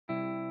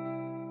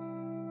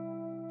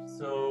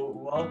So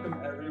welcome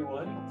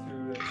everyone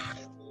to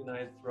Emily and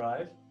I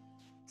Thrive.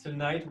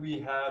 Tonight we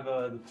have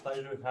the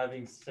pleasure of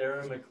having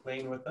Sarah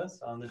McLean with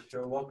us on the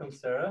show. Welcome,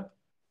 Sarah.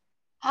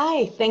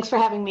 Hi, thanks for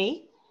having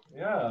me.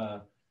 Yeah,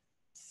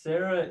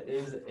 Sarah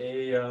is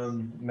a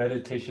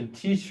meditation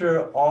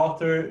teacher,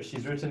 author.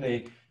 She's written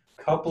a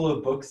couple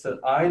of books that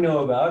I know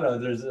about.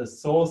 There's a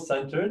Soul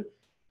Centered,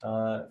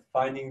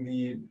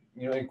 finding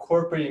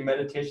incorporating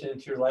meditation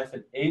into your life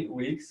in 8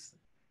 weeks.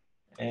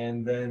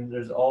 And then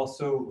there's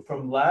also,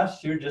 from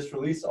last year, just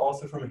released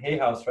also from Hay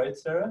House, right,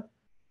 Sarah?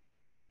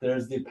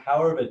 There's The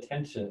Power of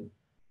Attention.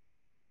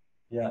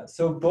 Yeah,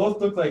 so both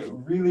look like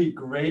really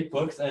great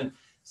books. And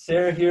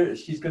Sarah here,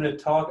 she's going to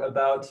talk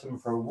about some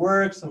of her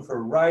work, some of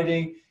her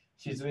writing.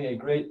 She's doing a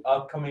great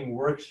upcoming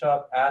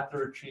workshop at the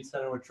retreat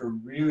center, which we're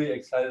really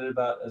excited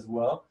about as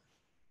well.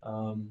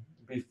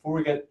 Before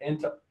we get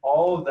into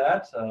all of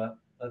that,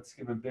 let's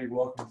give a big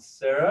welcome to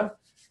Sarah.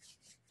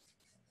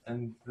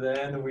 And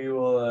then we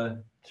will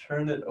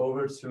turn it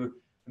over to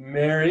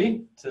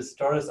Mary to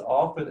start us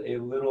off with a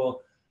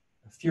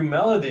few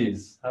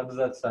melodies. How does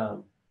that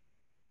sound?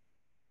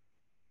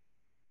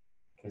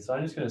 Okay, so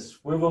I'm just going to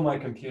swivel my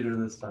computer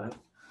this time.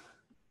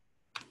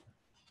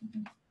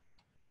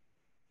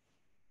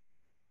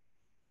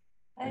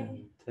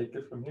 And take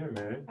it from here,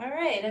 Mary. All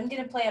right, I'm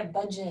going to play a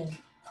bhajan.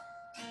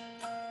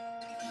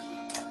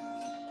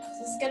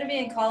 This is going to be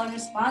in call and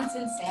response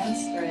in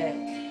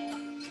Sanskrit.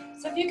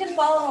 So if you can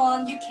follow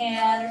along, you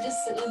can, or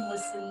just sit and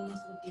listen to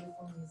the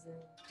beautiful music.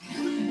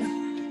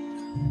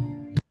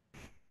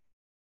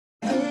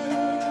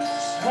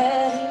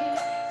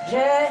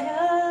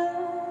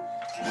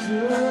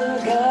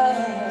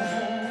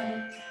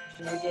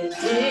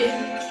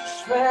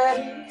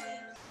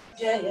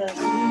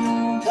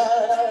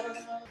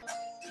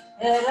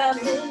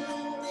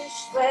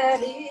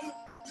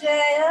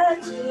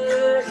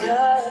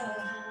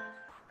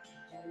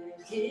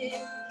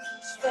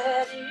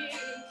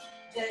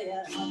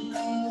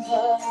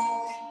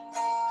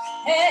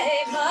 Hey,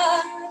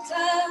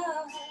 Mata,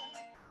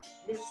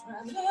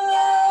 Vishwanuri,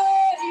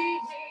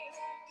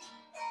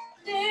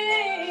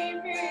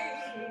 Devi,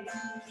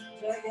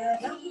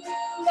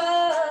 Jagadamba.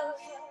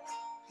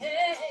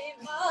 Hey,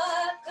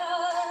 Mata,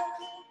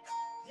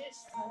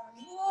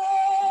 Vishwanuri,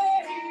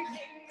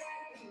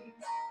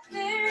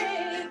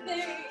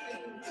 Devi,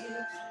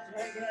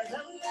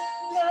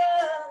 Jagadamba.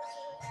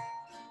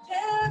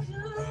 Jaya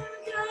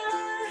Durga,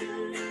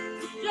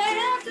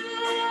 Jaya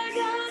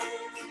Durga.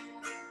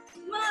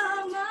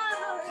 Mama,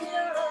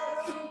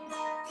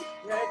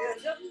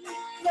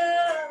 Jagadamba,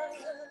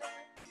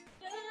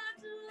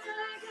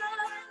 Jagadurga,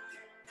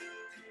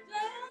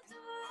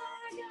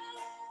 Jagadurga,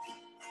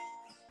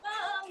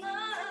 Mama,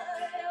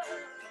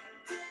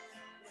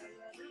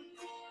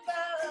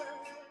 Jagadamba,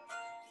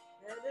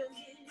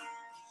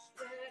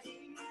 Jagadishwari,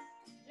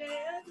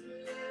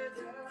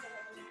 Jayadurga,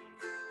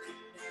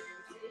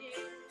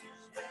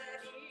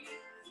 Jagadishwari,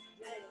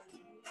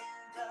 Jayadurga.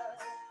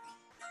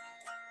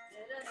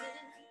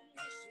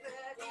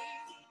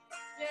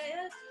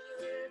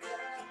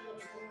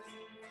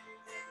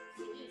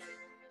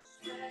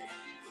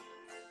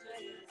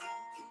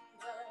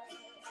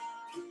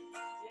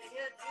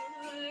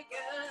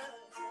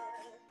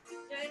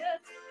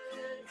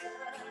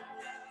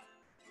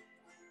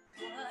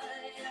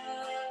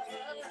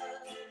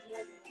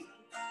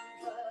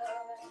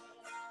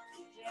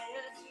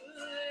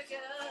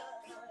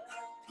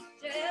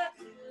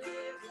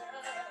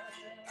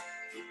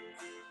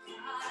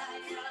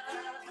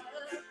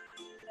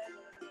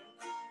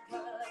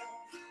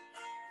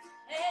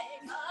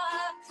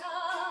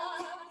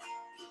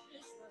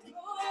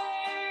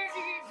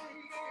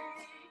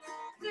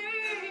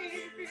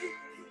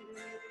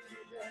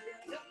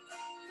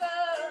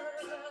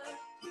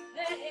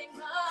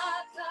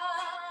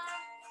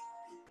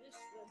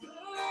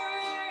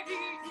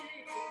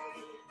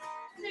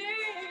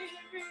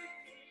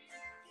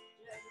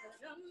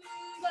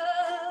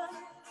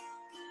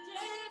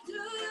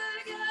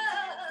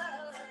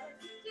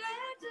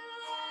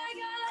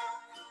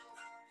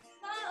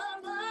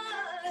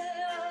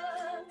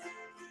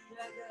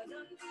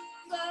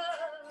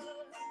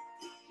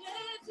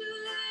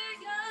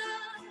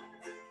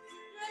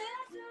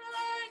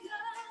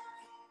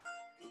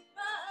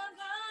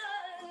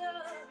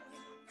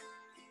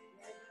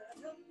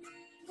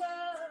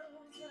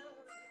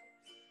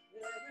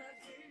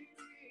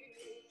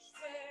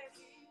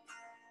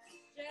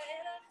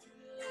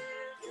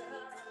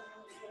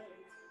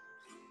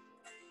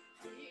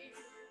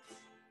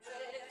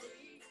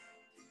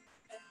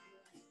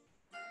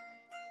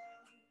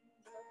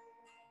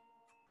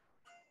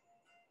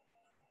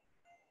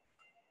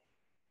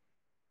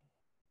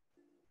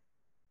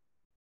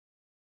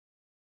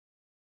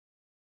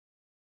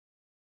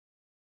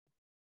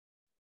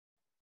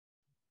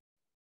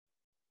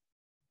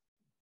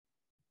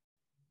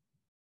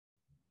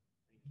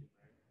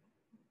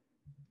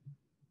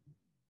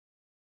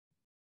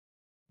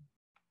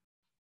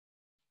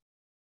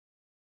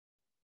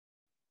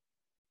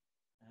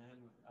 And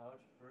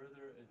without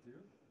further ado,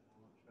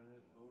 we'll turn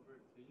it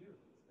over to you,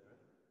 Sarah.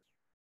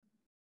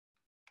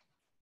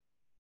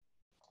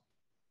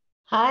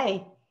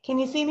 Hi, can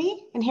you see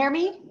me and hear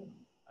me?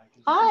 I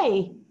can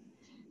Hi,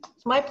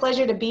 it's my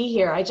pleasure to be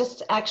here. I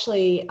just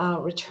actually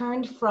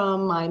returned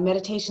from my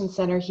meditation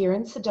center here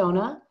in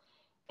Sedona,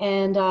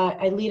 and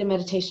I lead a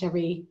meditation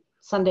every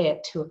Sunday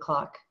at 2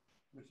 o'clock.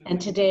 which is And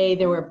today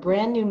there were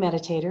brand new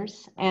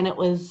meditators, and it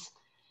was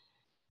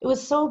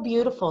so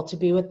beautiful to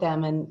be with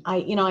them. And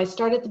I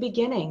start at the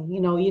beginning.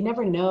 You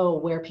never know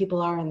where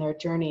people are in their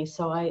journey,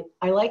 so I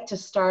like to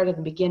start at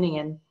the beginning.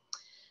 And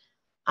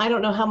I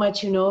don't know how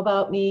much you know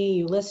about me,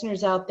 you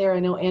listeners out there. I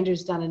know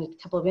Andrew's done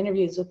a couple of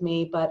interviews with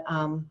me, but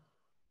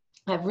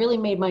I've really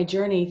made my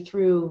journey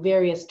through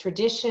various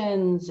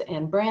traditions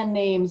and brand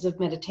names of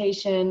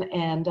meditation.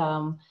 And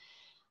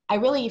I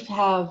really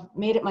have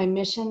made it my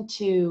mission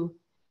to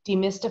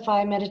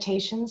demystify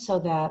meditation so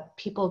that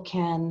people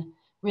can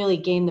really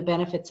gain the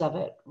benefits of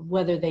it,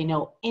 whether they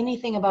know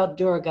anything about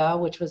Durga,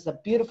 which was a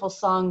beautiful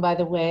song, by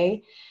the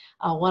way,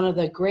 one of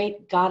the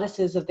great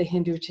goddesses of the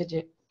Hindu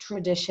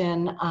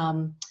tradition,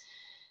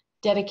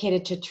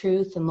 dedicated to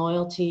truth and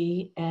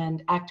loyalty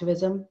and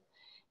activism.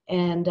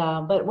 And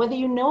but whether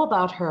you know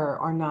about her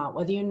or not,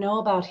 whether you know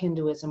about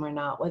Hinduism or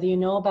not, whether you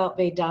know about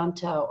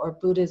Vedanta or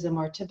Buddhism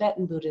or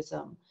Tibetan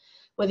Buddhism,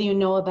 whether you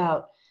know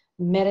about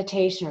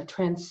meditation or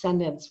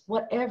transcendence,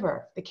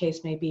 whatever the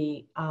case may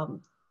be,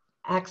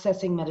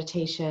 accessing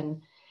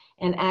meditation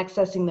and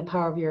accessing the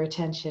power of your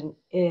attention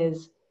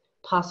is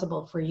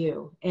possible for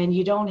you. And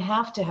you don't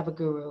have to have a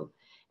guru,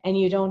 and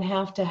you don't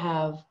have to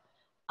have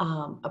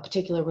a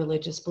particular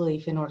religious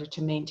belief in order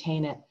to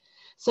maintain it.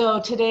 So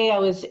today I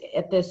was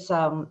at this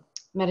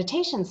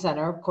meditation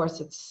center. Of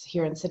course, it's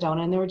here in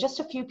Sedona, and there were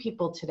just a few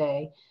people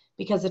today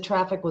because the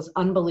traffic was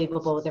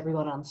unbelievable with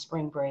everyone on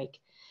spring break.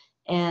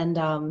 And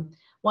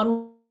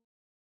one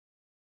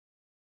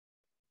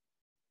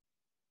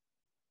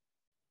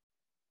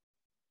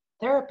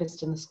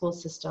therapist in the school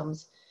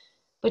systems,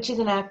 but she's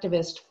an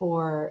activist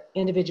for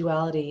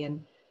individuality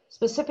and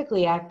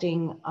specifically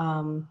acting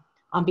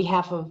on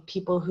behalf of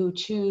people who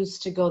choose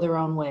to go their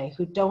own way,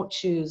 who don't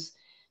choose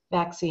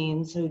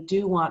vaccines, who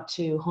do want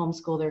to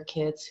homeschool their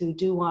kids, who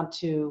do want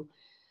to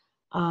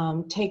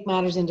take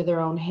matters into their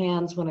own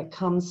hands when it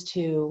comes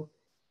to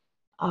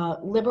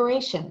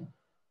liberation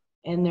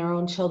in their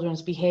own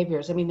children's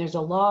behaviors. I mean, there's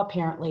a law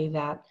apparently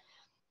that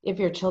if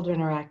your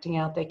children are acting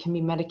out, they can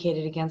be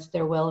medicated against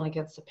their will and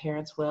against the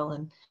parents' will.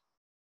 And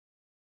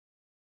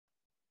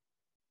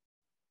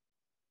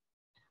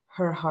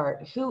her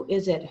heart, who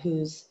is it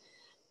who's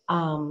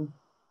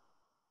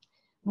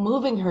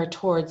moving her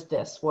towards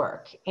this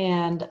work?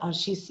 And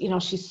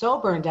she's so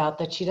burned out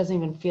that she doesn't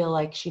even feel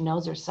like she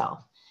knows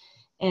herself.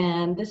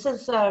 And this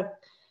is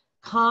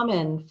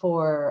common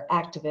for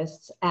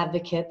activists,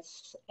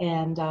 advocates.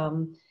 And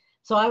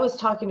so I was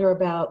talking to her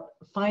about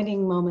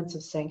finding moments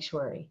of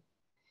sanctuary.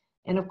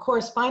 And of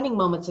course, finding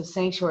moments of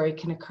sanctuary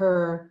can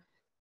occur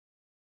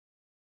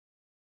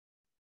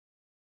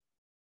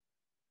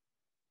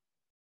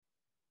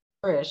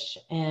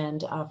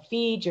and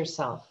feed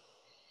yourself.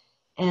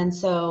 And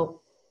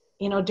so,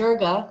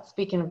 Durga,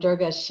 speaking of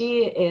Durga,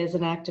 she is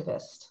an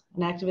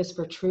activist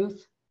for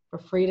truth, for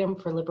freedom,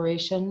 for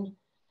liberation.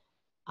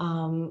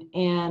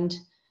 And,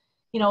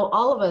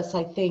 all of us,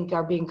 I think,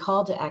 are being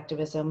called to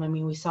activism. I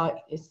mean, we saw,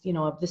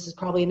 this is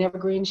probably an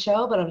evergreen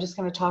show, but I'm just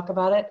going to talk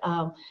about it.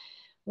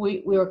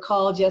 We were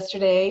called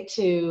yesterday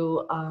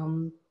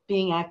to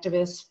being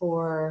activists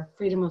for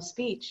freedom of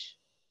speech,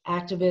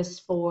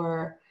 activists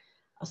for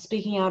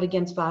speaking out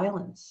against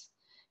violence.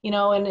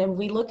 And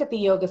we look at the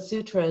Yoga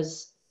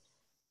Sutras,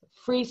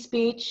 free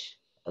speech,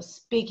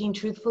 speaking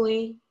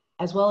truthfully,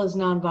 as well as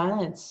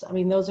nonviolence. I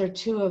mean, those are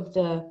two of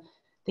the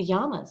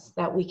yamas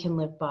that we can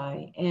live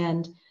by.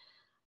 And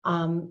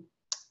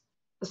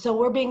so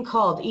we're being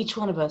called, each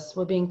one of us,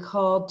 we're being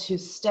called to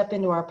step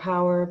into our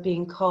power,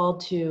 being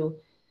called to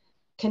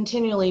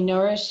continually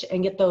nourish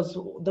and get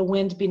the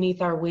wind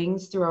beneath our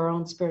wings through our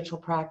own spiritual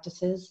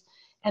practices.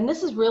 And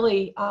this is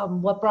really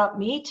what brought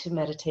me to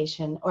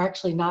meditation, or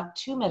actually not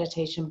to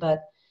meditation,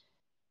 but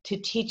to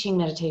teaching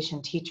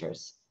meditation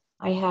teachers.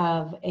 I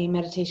have a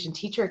meditation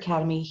teacher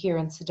academy here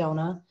in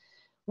Sedona,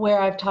 where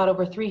I've taught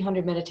over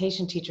 300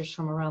 meditation teachers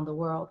from around the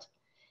world.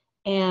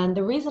 And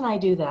the reason I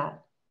do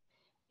that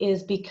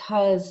is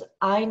because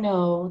I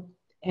know,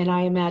 and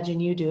I imagine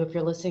you do if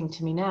you're listening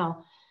to me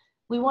now,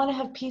 we want to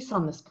have peace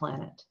on this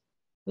planet.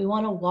 We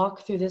want to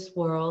walk through this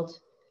world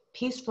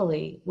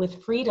peacefully,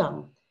 with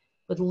freedom,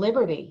 with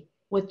liberty,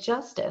 with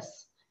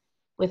justice,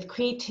 with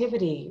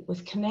creativity,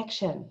 with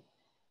connection,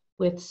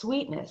 with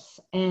sweetness.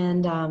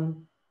 And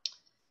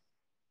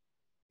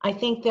I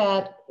think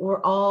that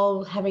we're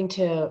all having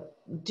to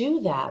do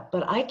that,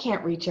 but I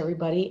can't reach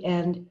everybody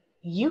and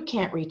you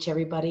can't reach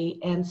everybody.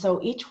 And so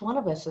each one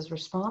of us is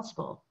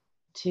responsible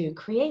to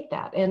create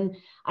that. And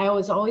I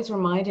was always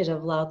reminded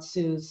of Lao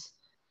Tzu's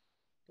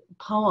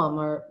poem,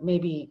 or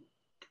maybe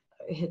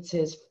it's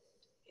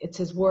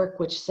his work,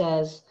 which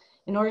says,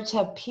 in order to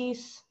have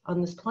peace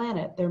on this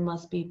planet, there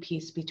must be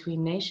peace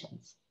between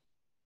nations.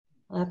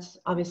 That's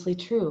obviously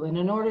true. And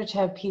in order to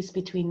have peace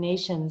between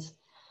nations,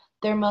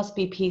 there must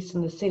be peace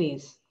in the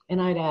cities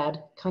and I'd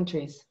add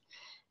countries,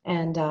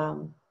 and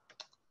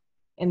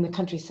in the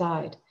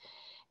countryside.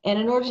 And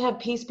in order to have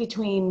peace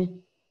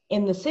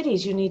in the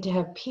cities, you need to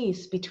have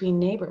peace between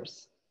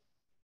neighbors.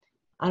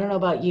 I don't know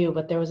about you,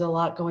 but there was a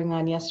lot going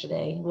on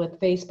yesterday with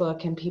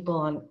Facebook and people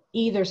on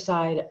either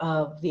side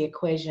of the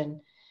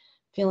equation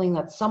feeling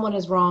that someone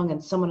is wrong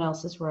and someone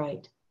else is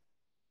right.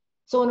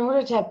 So in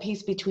order to have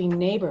peace between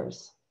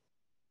neighbors,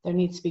 there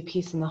needs to be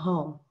peace in the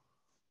home.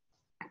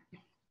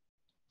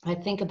 I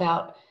think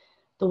about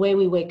the way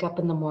we wake up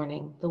in the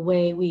morning, the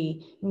way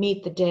we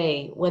meet the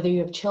day, whether you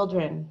have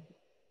children,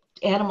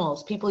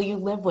 animals, people you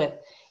live with.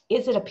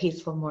 Is it a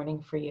peaceful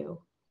morning for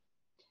you?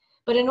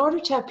 But in order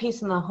to have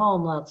peace in the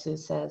home, Lao Tzu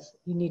says,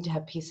 you need to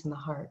have peace in the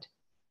heart.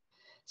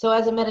 So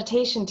as a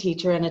meditation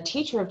teacher and a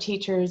teacher of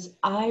teachers,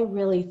 I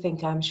really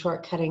think I'm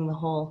shortcutting the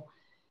whole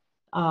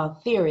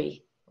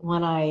theory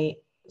when I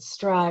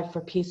strive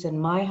for peace in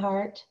my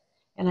heart,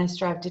 and I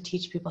strive to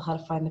teach people how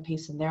to find the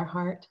peace in their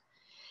heart.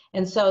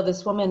 And so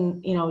this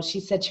woman, you know, she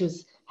said she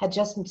had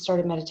just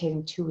started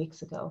meditating 2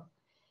 weeks ago.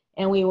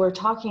 And we were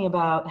talking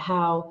about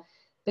how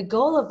the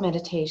goal of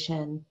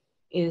meditation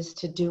is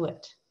to do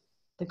it.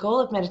 The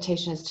goal of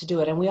meditation is to do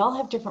it. And we all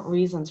have different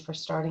reasons for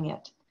starting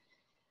it.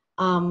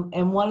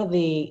 And one of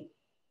the,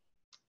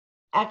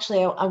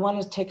 actually, I want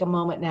to take a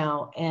moment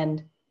now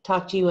and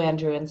talk to you,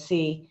 Andrew, and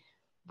see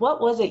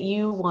what was it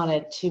you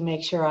wanted to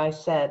make sure I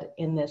said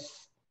in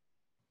this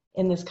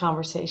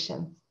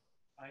conversation.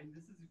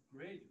 This is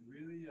great.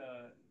 Really,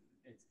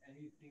 it's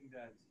anything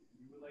that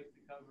you would like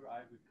to cover.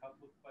 I have a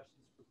couple of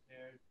questions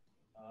prepared.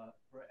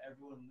 For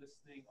everyone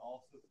listening,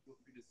 also feel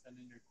free to send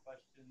in your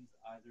questions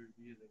either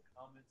via the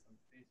comments on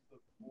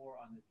Facebook or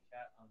on the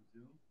chat on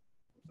Zoom.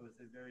 So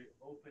it's a very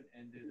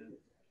open-ended.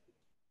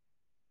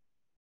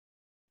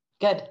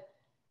 Good.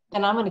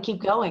 And I'm going to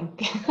keep going.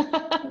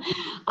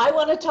 I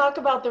want to talk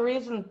about the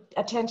reason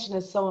attention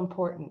is so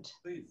important.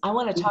 Please. I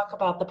want to talk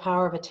about the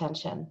power of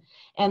attention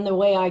and the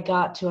way I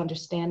got to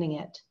understanding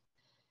it.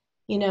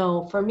 You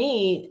know, for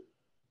me,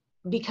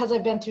 because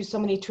I've been through so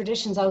many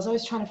traditions, I was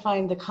always trying to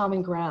find the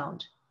common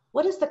ground.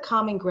 What is the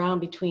common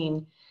ground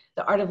between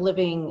the art of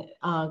living,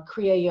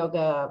 Kriya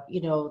Yoga, you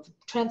know,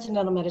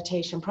 transcendental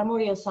meditation,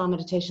 primordial sound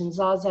meditation,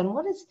 Zazen?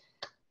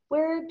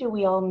 Where do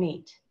we all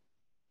meet?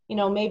 You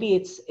know, maybe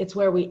it's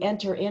where we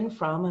enter in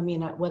from. I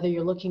mean, whether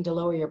you're looking to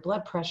lower your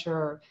blood pressure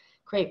or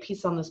create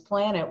peace on this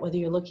planet, whether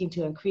you're looking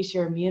to increase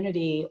your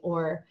immunity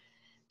or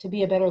to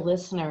be a better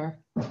listener,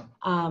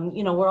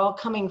 you know, we're all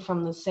coming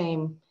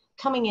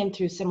in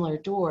through similar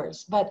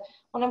doors. But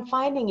what I'm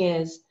finding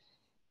is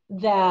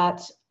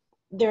that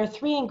there are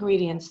 3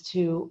 ingredients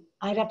to,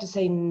 I'd have to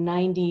say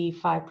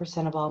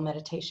 95% of all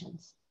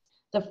meditations.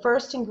 The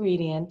first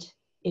ingredient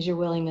is your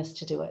willingness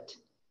to do it,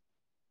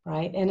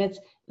 right? And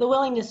the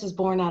willingness is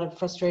born out of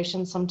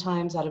frustration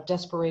sometimes, out of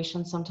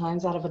desperation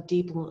sometimes, out of a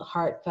deep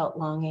heartfelt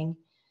longing.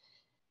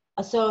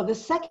 So the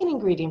second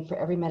ingredient for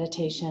every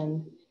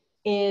meditation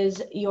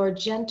is your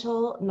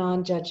gentle,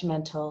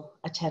 non-judgmental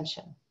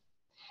attention.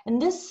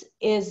 And this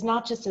is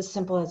not just as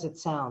simple as it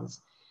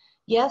sounds.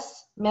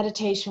 Yes,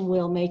 meditation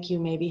will make you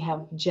maybe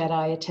have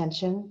Jedi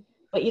attention,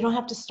 but you don't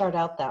have to start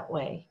out that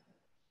way.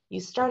 You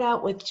start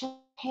out with just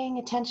paying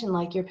attention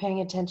like you're paying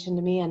attention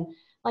to me and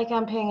like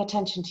I'm paying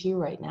attention to you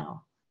right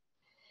now.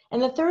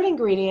 And the third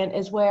ingredient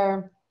is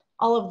where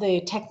all of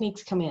the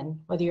techniques come in,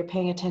 whether you're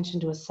paying attention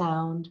to a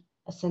sound,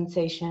 a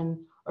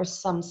sensation, or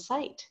some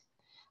sight.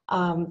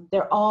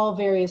 They're all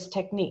various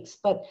techniques,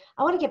 but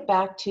I want to get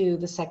back to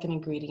the second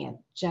ingredient,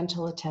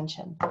 gentle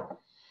attention.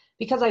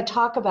 Because I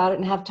talk about it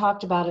and have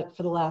talked about it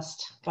for the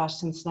last,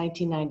 since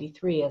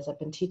 1993, as I've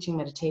been teaching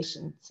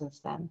meditation since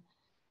then.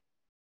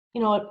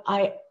 You know,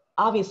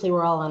 obviously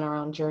we're all on our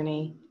own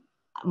journey.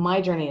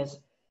 My journey is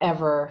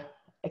ever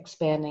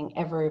expanding,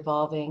 ever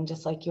evolving,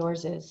 just like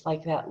yours is,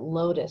 like that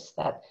lotus,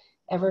 that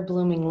ever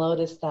blooming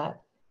lotus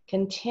that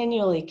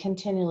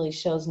continually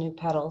shows new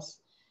petals.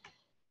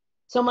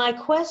 So my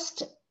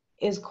quest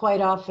is quite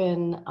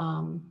often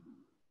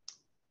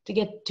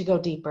to go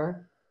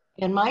deeper.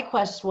 And my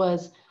quest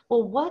was,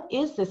 well, what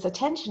is this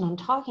attention I'm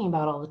talking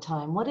about all the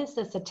time? What is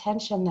this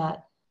attention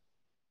that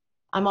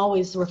I'm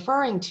always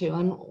referring to?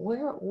 And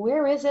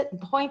where is it?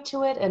 Point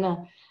to it. And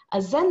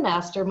a Zen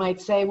master might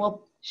say,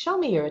 well, show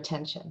me your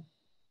attention.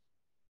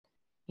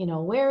 You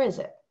know, where is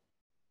it?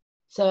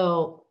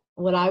 So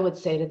what I would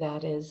say to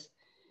that is,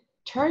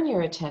 turn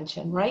your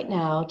attention right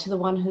now to the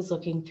one who's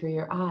looking through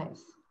your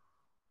eyes,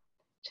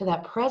 to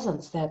that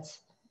presence that's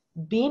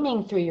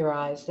beaming through your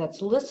eyes,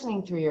 that's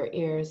listening through your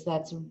ears,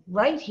 that's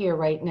right here,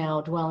 right now,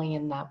 dwelling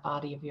in that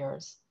body of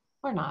yours,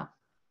 or not.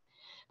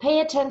 Pay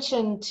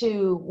attention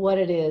to what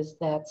it is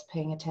that's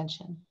paying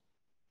attention.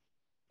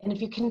 And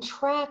if you can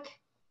track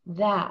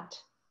that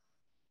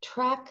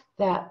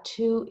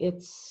to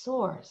its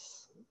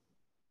source,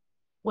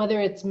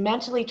 whether it's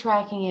mentally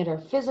tracking it or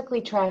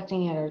physically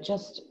tracking it or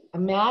just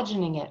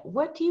imagining it,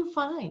 what do you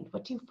find?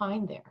 What do you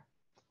find there?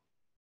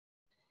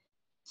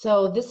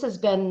 So this has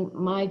been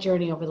my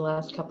journey over the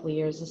last couple of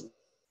years.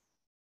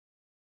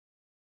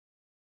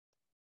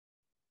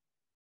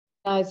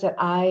 Recognize that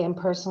I am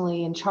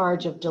personally in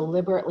charge of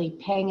deliberately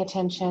paying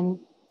attention.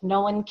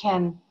 No one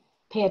can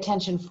pay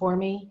attention for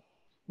me.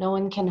 No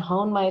one can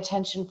hone my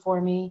attention for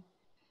me.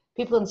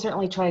 People can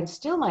certainly try and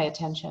steal my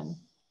attention,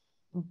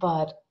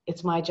 but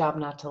it's my job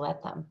not to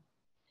let them.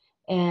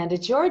 And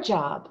it's your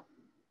job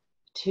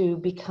to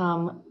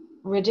become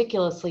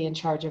ridiculously in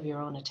charge of your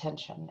own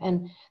attention.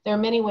 And there are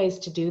many ways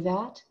to do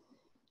that.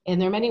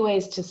 And there are many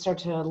ways to start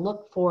to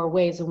look for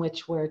ways in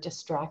which we're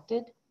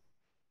distracted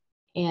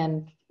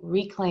and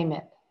reclaim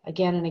it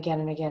again and again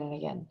and again and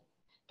again.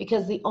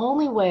 Because the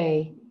only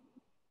way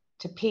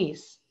to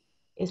peace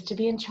is to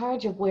be in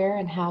charge of where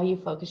and how you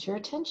focus your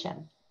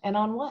attention and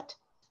on what.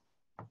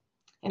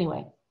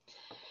 Anyway,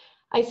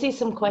 I see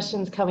some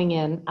questions coming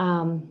in.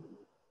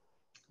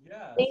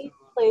 Yeah. Please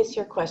place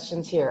your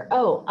questions here.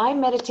 Oh, I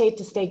meditate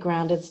to stay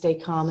grounded, stay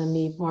calm, and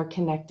be more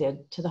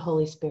connected to the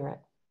Holy Spirit.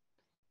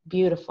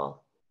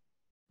 Beautiful,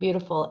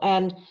 beautiful.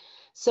 And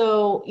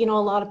so, you know, a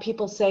lot of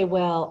people say,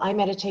 well, I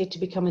meditate to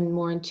become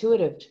more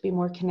intuitive, to be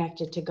more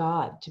connected to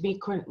God, to be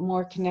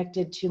more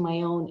connected to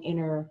my own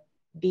inner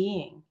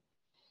being.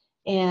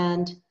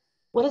 And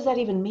what does that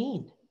even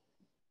mean?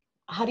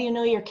 How do you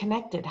know you're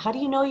connected? How do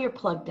you know you're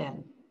plugged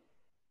in?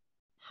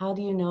 How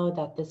do you know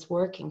that this is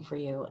working for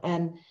you?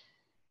 And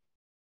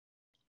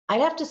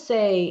I'd have to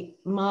say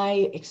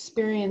my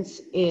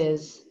experience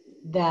is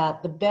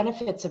that the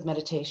benefits of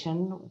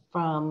meditation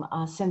from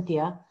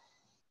Cynthia,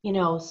 you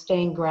know,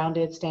 staying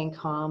grounded, staying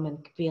calm,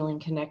 and feeling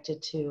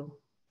connected to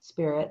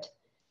spirit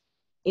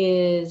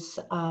is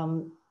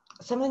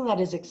something that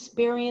is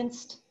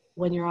experienced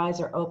when your eyes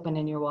are open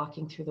and you're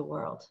walking through the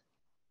world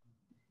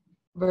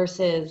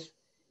versus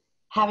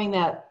having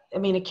that. I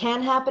mean, it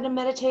can happen in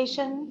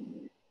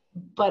meditation,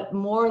 but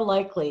more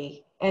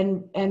likely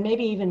and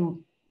maybe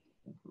even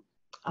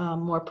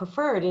more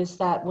preferred is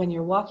that when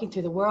you're walking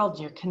through the world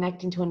and you're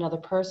connecting to another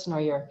person,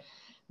 or you're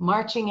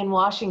marching in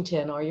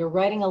Washington, or you're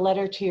writing a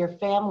letter to your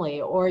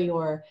family, or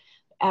you're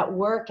at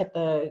work at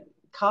the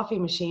coffee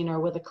machine or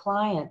with a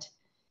client,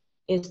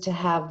 is to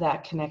have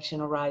that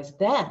connection arise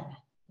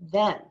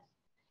then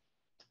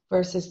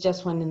versus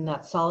just when in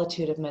that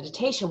solitude of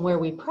meditation where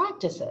we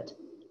practice it,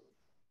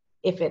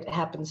 if it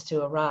happens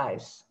to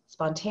arise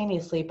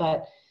spontaneously.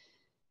 But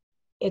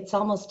it's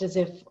almost as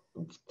if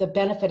the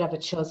benefit of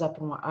it shows up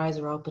when our eyes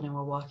are open and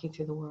we're walking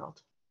through the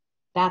world.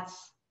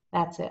 That's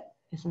it,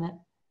 isn't it?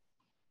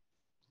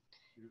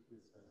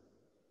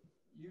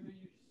 You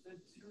said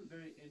two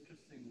very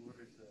interesting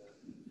words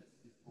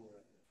just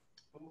before: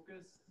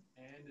 focus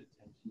and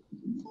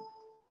attention.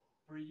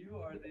 For you,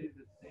 are they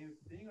the same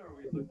thing, or are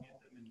we looking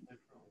at them in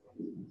different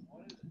ways?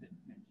 What is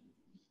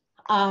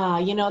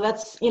attention? You know,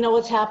 that's, you know,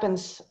 what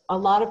happens. A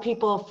lot of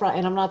people from,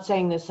 and I'm not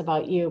saying this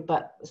about you,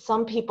 but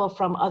some people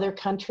from other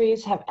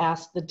countries have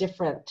asked to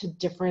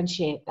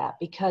differentiate that,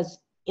 because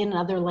in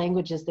other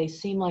languages, they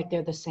seem like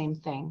they're the same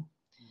thing.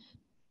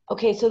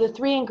 Okay, so the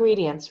three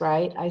ingredients,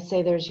 right? I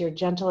say there's your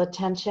gentle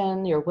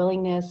attention, your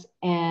willingness,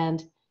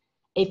 and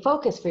a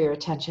focus for your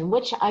attention,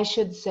 which I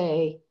should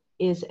say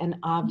is an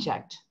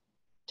object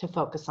to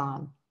focus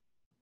on.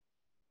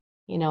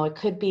 You know, it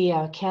could be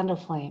a candle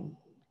flame.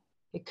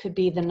 It could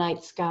be the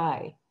night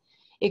sky.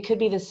 It could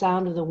be the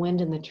sound of the wind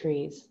in the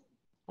trees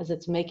as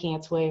it's making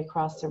its way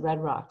across the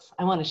red rocks.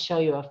 I want to show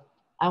you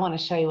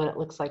what it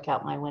looks like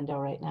out my window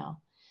right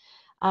now.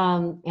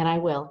 And I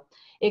will.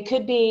 It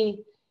could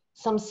be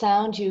some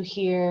sound you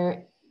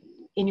hear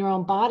in your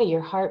own body,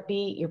 your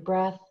heartbeat, your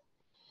breath.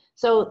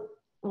 So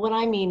what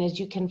I mean is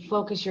you can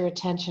focus your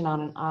attention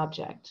on an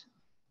object.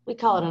 We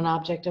call it an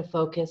object of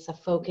focus,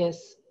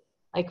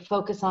 like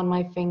focus on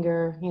my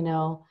finger, you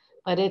know,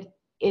 but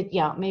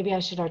yeah, maybe I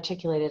should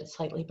articulate it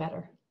slightly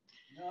better.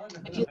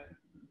 No.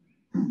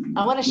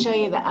 I want to show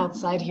you the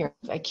outside here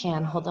if I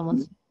can. Hold on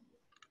one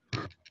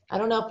second. I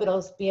don't know if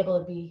it'll be able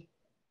to be.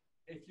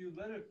 If you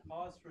let it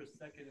pause for a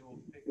second, it will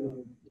pick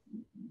up.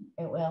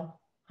 It will.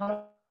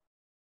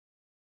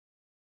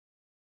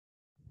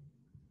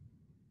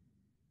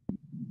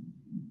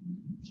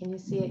 Can you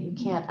see it? You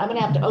can't. I'm going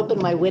to have to open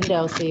my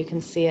window so you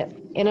can see it.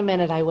 In a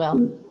minute, I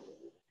will.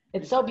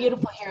 It's so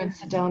beautiful here in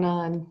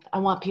Sedona, and I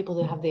want people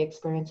to have the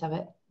experience of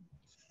it.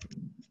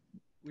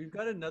 We've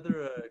got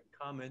another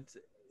comment.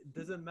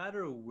 Does it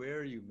matter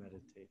where you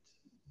meditate?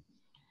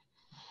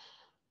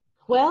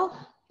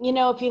 Well, you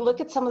know, if you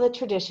look at some of the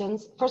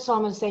traditions, first of all,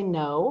 I'm going to say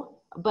no.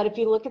 But if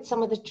you look at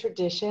some of the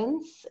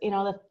traditions, you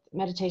know, the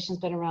meditation's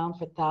been around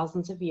for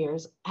thousands of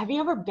years. Have you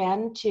ever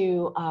been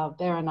to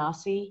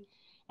Varanasi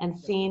and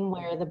seen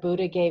where the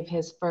Buddha gave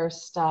his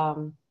first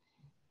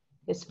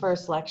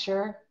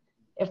lecture?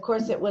 Of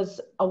course, it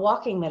was a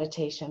walking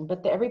meditation,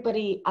 but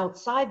everybody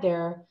outside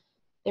there,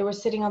 they were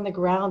sitting on the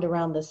ground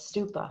around the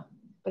stupa.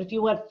 But if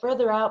you went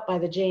further out by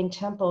the Jain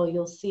temple,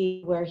 you'll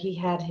see where he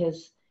had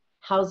his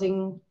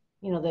housing,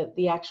 you know,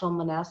 the actual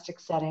monastic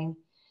setting.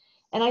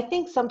 And I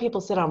think some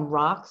people sit on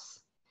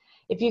rocks.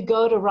 If you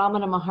go to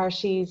Ramana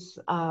Maharshi's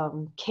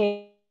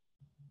cave,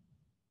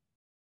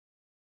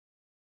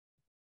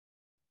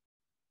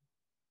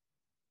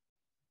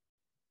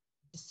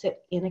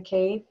 sit in a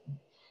cave.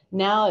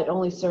 Now it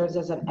only serves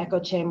as an echo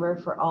chamber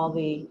for all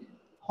the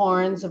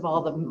horns of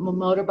all the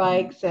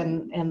motorbikes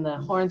and the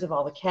horns of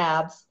all the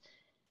cabs.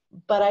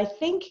 But I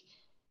think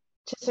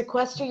to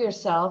sequester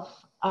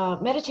yourself,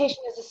 meditation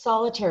is a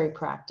solitary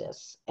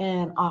practice,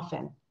 and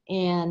often.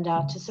 And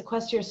to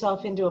sequester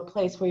yourself into a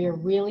place where you're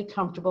really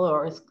comfortable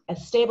or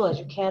as stable as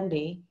you can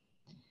be,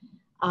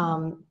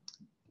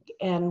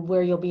 and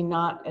where you'll be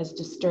not as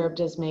disturbed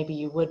as maybe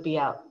you would be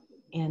out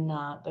in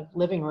the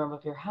living room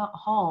of your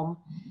home.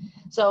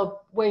 So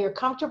where you're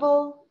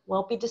comfortable,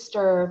 won't be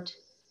disturbed,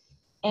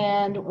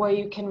 and where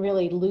you can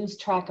really lose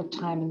track of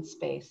time and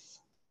space.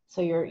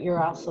 So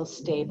you're also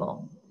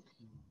stable.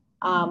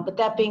 But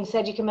that being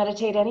said, you can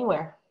meditate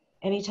anywhere,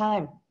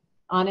 anytime,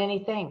 on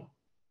anything.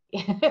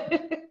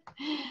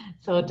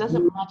 So it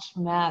doesn't much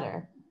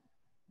matter.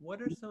 What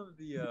are some of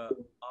the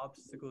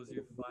obstacles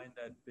you find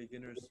that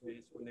beginners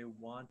face when they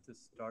want to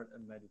start a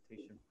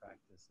meditation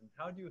practice? And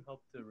how do you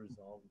help to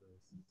resolve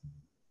those?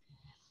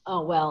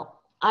 Oh,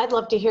 well, I'd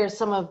love to hear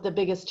some of the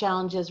biggest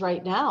challenges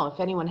right now. If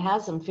anyone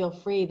has them, feel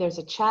free. There's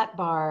a chat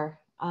bar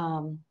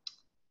on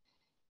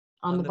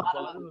the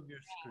bottom of your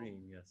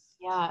screen, yes.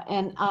 Yeah,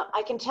 and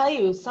I can tell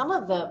you some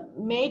of the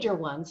major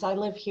ones. I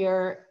live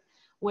here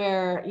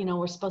where, you know,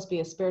 we're supposed to be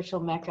a spiritual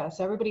mecca.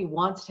 So everybody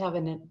wants to have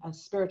a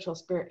spiritual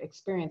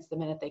experience the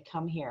minute they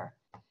come here.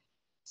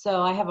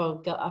 So I have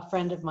a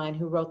friend of mine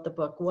who wrote the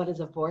book, What is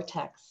a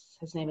Vortex?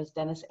 His name is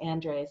Dennis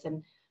Andres.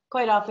 And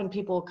quite often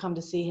people will come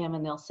to see him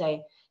and they'll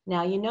say,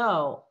 now, you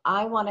know,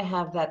 I want to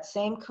have that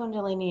same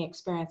Kundalini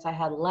experience I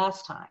had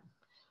last time.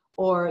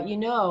 Or, you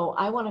know,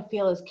 I want to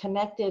feel as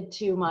connected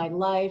to my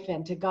life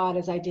and to God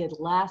as I did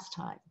last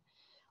time.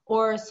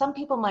 Or some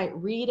people might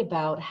read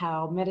about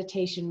how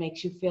meditation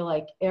makes you feel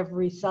like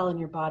every cell in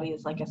your body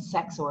is like a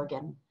sex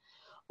organ.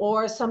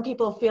 Or some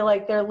people feel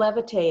like they're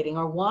levitating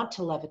or want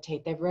to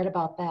levitate. They've read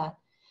about that.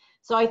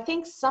 So I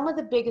think some of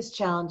the biggest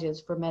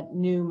challenges for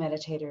new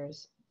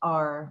meditators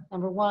are,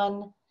 number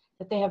one,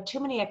 that they have too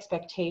many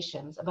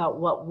expectations about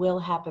what will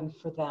happen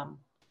for them.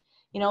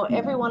 You know,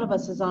 every one of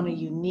us is on a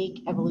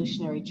unique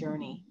evolutionary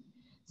journey.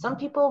 Some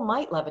people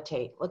might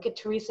levitate. Look at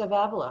Teresa of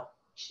Avila.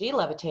 She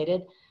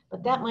levitated,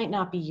 but that might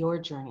not be your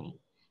journey.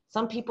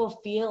 Some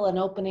people feel an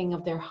opening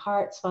of their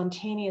heart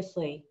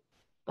spontaneously,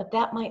 but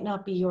that might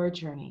not be your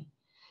journey.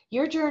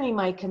 Your journey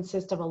might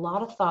consist of a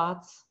lot of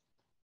thoughts,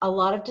 a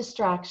lot of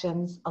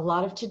distractions, a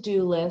lot of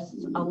to-do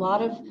lists, a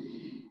lot of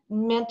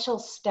mental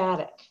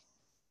static.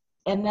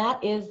 And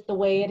that is the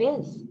way it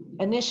is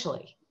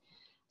initially.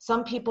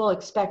 Some people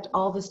expect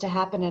all this to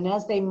happen, and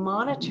as they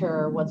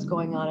monitor what's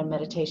going on in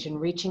meditation,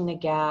 reaching the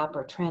gap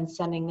or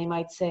transcending, they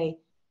might say,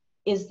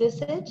 is this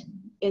it?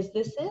 Is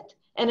this it?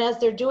 And as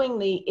they're doing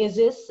the is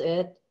this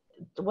it,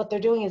 what they're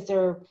doing is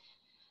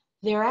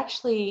they're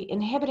actually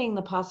inhibiting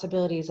the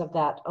possibilities of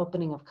that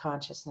opening of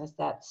consciousness,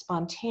 that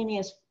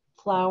spontaneous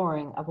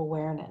flowering of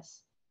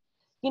awareness.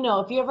 You know,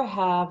 if you ever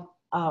have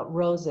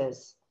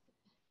roses,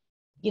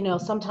 you know,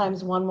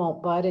 sometimes one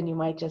won't bud and you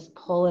might just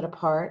pull it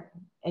apart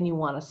and you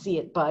want to see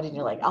it bud and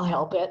you're like, I'll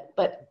help it,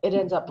 but it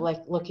ends up like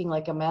looking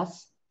like a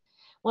mess.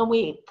 When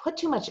we put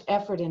too much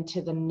effort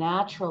into the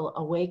natural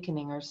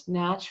awakening or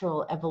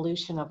natural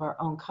evolution of our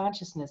own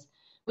consciousness,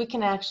 we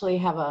can actually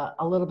have a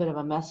little bit of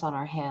a mess on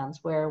our hands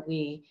where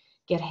we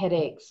get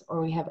headaches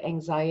or we have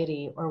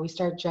anxiety or we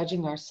start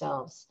judging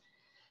ourselves.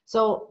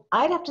 So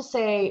I'd have to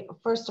say,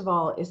 first of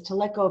all, is to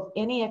let go of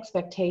any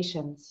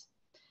expectations.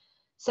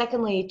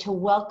 Secondly, to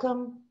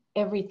welcome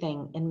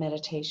everything in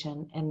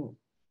meditation and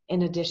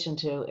in addition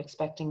to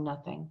expecting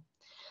nothing.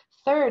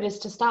 Third is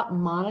to stop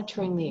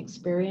monitoring the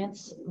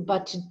experience,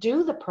 but to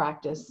do the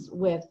practice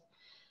with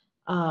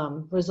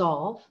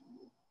resolve,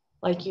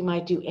 like you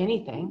might do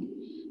anything.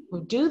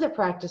 Do the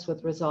practice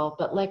with resolve,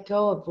 but let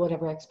go of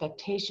whatever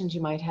expectations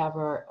you might have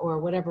or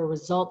whatever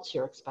results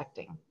you're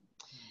expecting.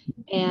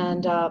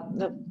 And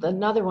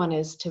another one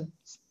is to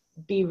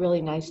be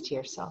really nice to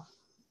yourself.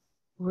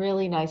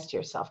 Really nice to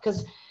yourself.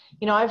 Because,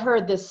 you know, I've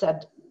heard this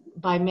said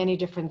by many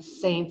different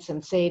saints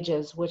and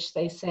sages, which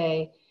they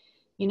say,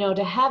 you know,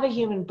 to have a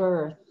human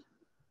birth,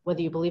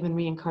 whether you believe in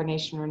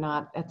reincarnation or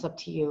not, that's up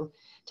to you.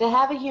 To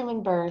have a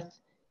human birth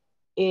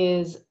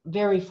is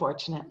very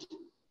fortunate.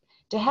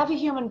 To have a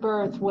human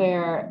birth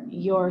where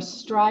you're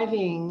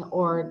striving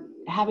or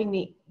having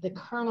the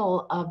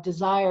kernel of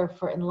desire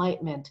for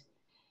enlightenment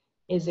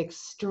is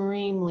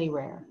extremely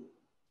rare.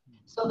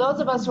 So those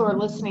of us who are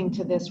listening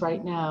to this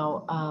right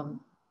now,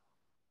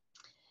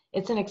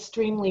 it's an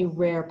extremely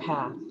rare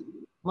path.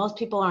 Most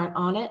people aren't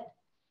on it.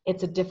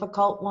 It's a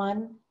difficult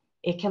one.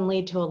 It can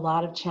lead to a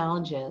lot of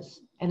challenges,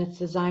 and it's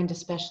designed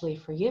especially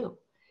for you.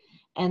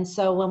 And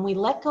so when we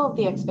let go of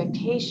the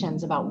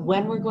expectations about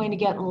when we're going to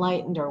get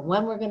enlightened or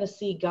when we're going to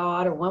see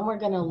God or when we're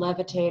going to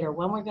levitate or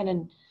when we're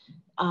going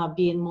to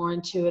be more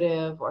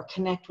intuitive or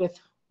connect with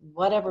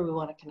whatever we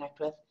want to connect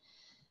with,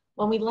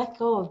 when we let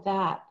go of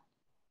that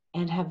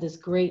and have this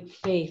great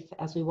faith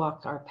as we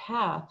walk our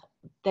path,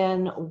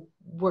 then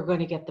we're going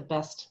to get the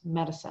best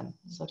medicine,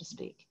 so to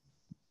speak.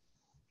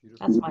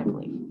 Beautiful. That's my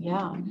belief.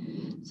 Yeah.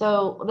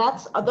 So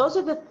those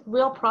are the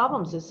real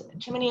problems, is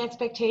too many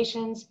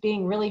expectations,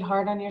 being really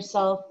hard on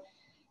yourself,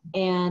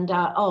 and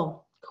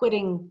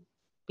quitting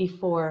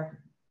before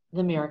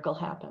the miracle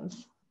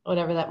happens,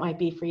 whatever that might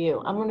be for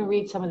you. I'm going to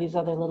read some of these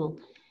other little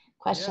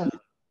questions. Yeah.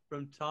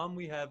 From Tom,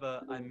 we have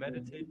I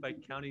meditate by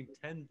counting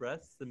 10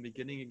 breaths, then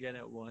beginning again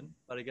at 1,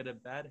 but I get a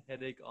bad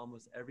headache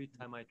almost every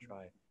time I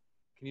try.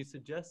 Can you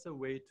suggest a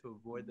way to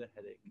avoid the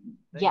headache?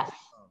 Thanks, Yes.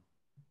 Tom.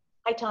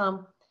 Hi,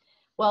 Tom.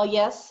 Well,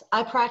 yes,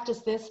 I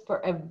practiced this for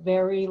a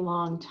very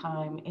long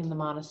time in the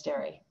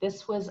monastery.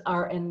 This was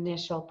our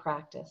initial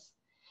practice.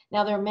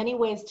 Now, there are many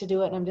ways to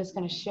do it, and I'm just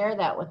going to share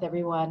that with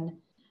everyone.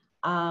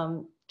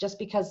 Just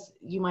because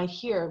you might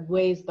hear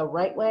ways the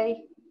right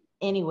way,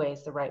 any way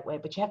is the right way,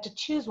 but you have to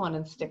choose one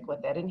and stick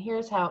with it. And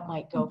here's how it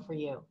might go for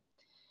you.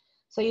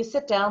 So you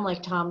sit down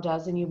like Tom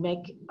does, and you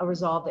make a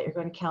resolve that you're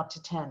going to count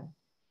to 10.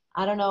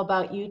 I don't know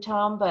about you,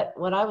 Tom, but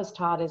what I was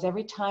taught is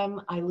every time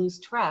I lose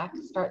track,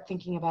 start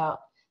thinking about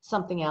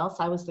something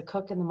else. I was the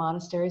cook in the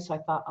monastery, so I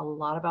thought a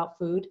lot about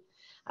food.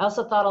 I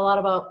also thought a lot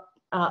about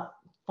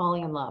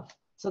falling in love.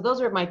 So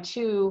those are my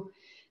two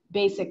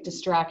basic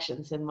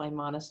distractions in my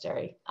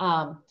monastery.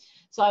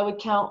 So I would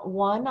count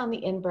 1 on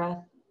the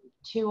in-breath,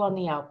 2 on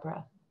the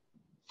out-breath,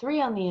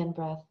 3 on the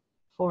in-breath,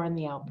 4 on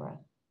the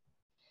out-breath,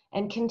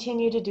 and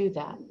continue to do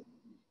that.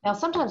 Now,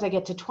 sometimes I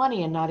get to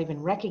 20 and not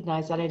even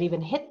recognize that I'd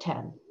even hit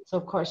 10. So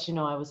of course,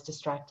 I was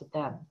distracted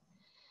then.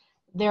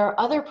 There are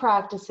other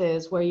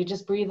practices where you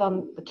just breathe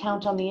on the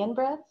count on the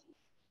in-breath,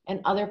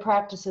 and other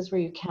practices where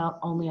you count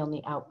only on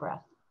the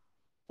out-breath.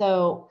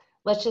 So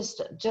let's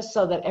just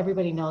so that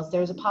everybody knows,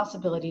 there's a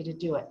possibility to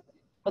do it.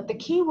 But the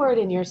key word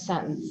in your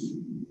sentence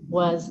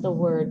was the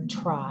word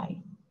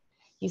try.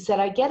 You said,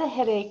 I get a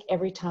headache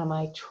every time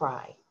I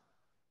try.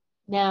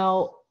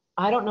 Now,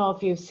 I don't know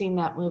if you've seen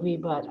that movie,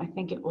 but I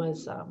think it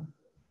was,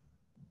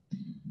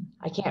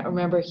 I can't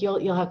remember.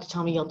 You'll have to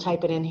tell me, you'll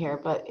type it in here,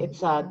 but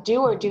it's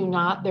do or do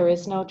not, there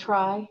is no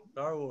try.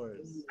 Star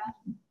Wars.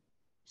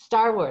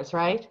 Star Wars,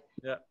 right?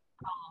 Yeah.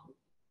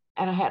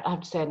 And I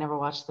have to say I never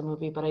watched the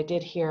movie, but I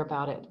did hear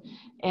about it.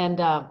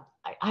 And I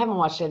haven't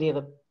watched any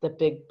of the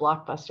big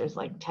blockbusters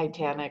like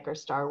Titanic or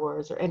Star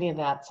Wars or any of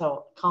that,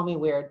 so call me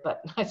weird,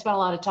 but I spent a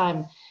lot of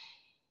time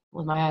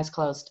with my eyes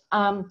closed.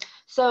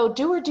 So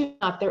do or do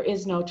not, there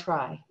is no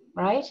try,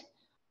 right?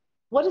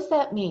 What does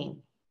that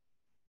mean?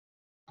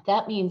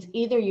 That means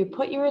either you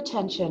put your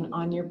attention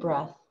on your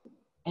breath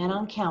and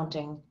on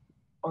counting,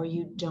 or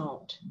you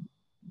don't.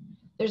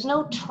 There's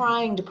no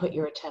trying to put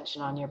your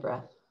attention on your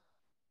breath.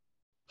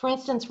 For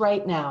instance,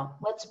 right now,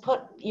 let's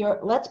put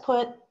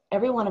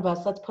every one of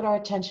us, let's put our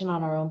attention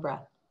on our own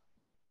breath.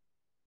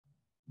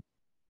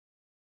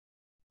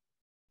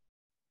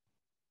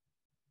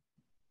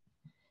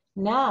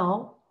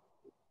 Now,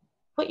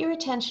 put your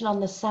attention on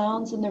the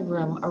sounds in the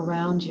room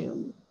around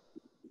you.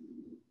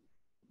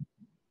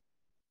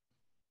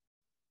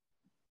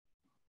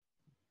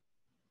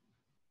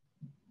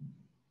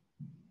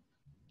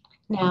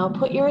 Now,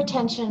 put your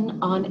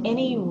attention on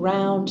any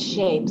round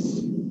shapes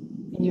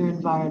in your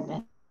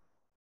environment.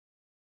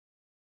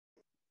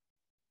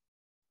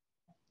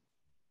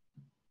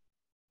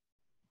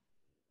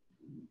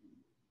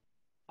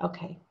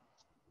 Okay.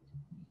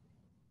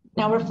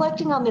 Now,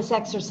 reflecting on this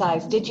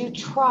exercise, did you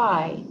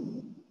try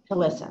to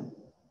listen?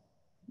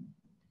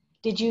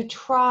 Did you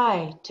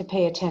try to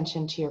pay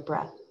attention to your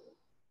breath?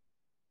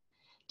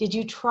 Did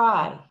you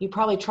try? You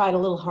probably tried a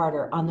little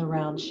harder on the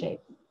round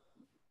shape,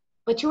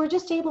 but you were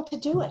just able to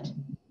do it.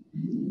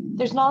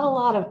 There's not a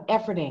lot of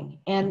efforting,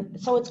 and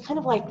so it's kind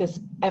of like this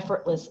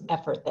effortless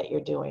effort that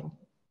you're doing.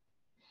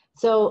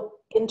 So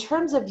in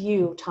terms of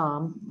you,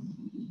 Tom,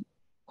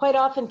 quite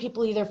often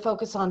people either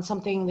focus on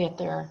something that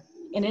they're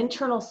an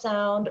internal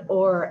sound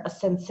or a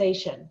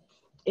sensation.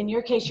 In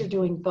your case, you're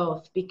doing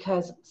both,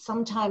 because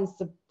sometimes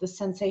the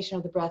sensation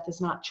of the breath is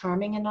not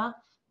charming enough,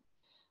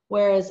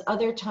 whereas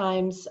other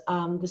times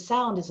the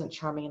sound isn't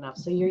charming enough,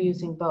 so you're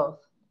using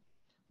both.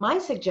 My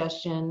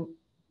suggestion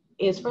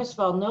is, first of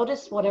all,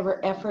 notice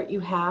whatever effort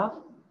you have.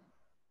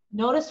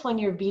 Notice when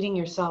you're beating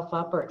yourself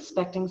up or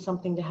expecting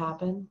something to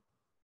happen.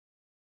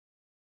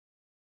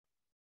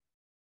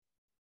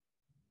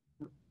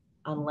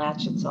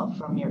 Unlatch itself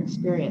from your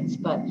experience,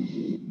 but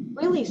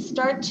really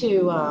start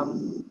to,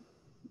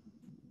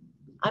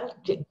 I'm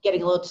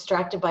getting a little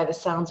distracted by the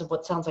sounds of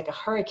what sounds like a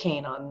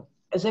hurricane on.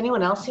 Is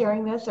anyone else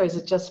hearing this, or is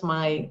it just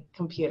my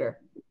computer?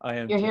 I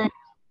am. You're too. hearing?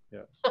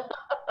 Yeah.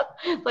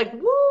 Like,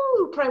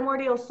 woo,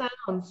 primordial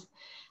sounds.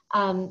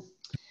 So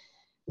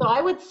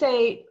I would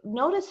say,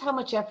 notice how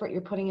much effort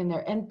you're putting in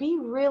there, and be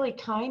really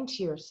kind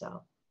to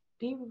yourself.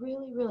 Be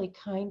really, really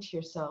kind to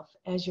yourself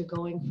as you're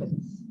going for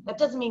this. That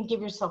doesn't mean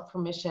give yourself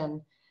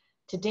permission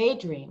to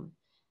daydream,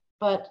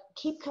 but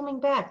keep coming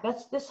back.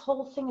 This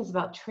whole thing is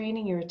about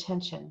training your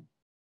attention.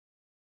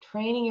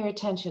 Training your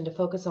attention to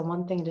focus on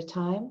one thing at a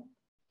time,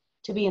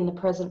 to be in the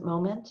present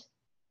moment,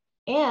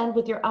 and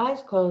with your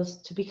eyes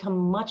closed, to become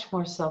much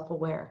more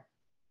self-aware.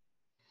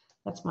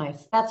 That's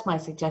my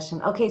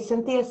suggestion. Okay,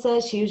 Cynthia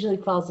says she usually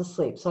falls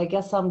asleep, so I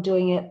guess I'm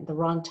doing it at the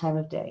wrong time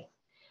of day.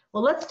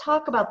 Well, let's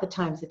talk about the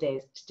times of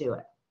days to do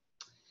it.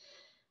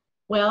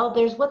 Well,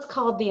 there's what's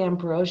called the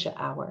ambrosia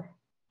hour.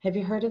 Have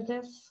you heard of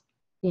this?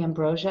 The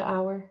ambrosia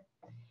hour?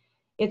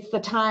 It's the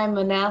time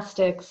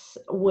monastics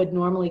would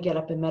normally get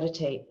up and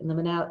meditate. In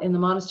the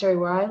monastery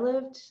where I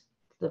lived,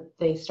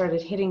 they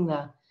started hitting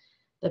the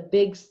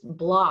big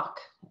block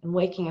and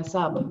waking us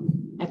up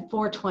at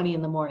 4:20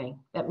 in the morning.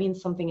 That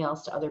means something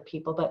else to other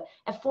people, but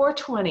at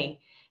 4:20,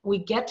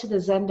 we'd get to the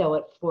Zendo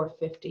at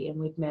 4:50 and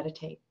we'd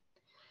meditate.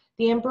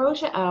 The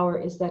ambrosia hour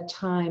is that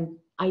time,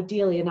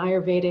 ideally in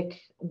Ayurvedic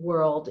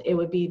world, it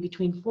would be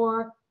between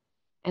 4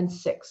 and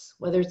 6,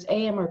 whether it's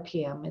AM or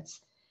PM.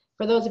 It's,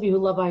 for those of you who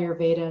love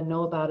Ayurveda and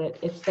know about it,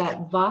 it's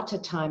that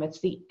Vata time. It's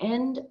the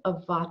end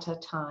of Vata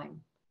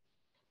time.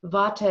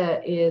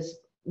 Vata is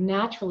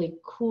naturally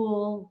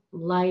cool,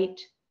 light,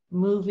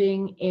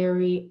 moving,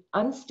 airy,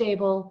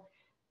 unstable,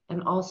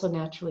 and also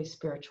naturally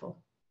spiritual.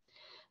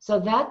 So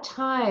that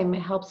time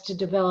helps to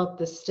develop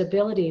the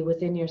stability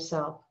within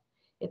yourself.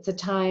 It's a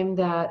time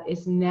that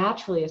is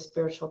naturally a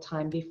spiritual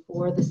time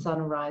before the sun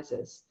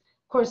rises.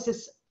 Of course,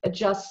 this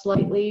adjusts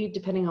slightly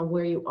depending on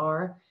where you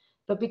are,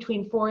 but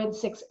between 4 and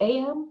 6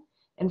 a.m.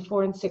 and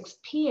 4 and 6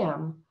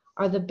 p.m.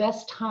 are the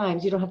best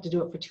times. You don't have to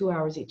do it for 2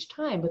 hours each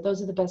time, but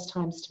those are the best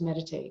times to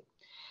meditate.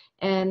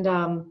 And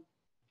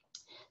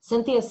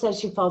Cynthia says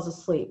she falls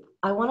asleep.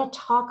 I want to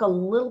talk a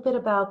little bit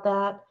about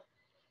that.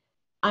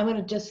 I'm going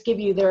to just give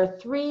you, there are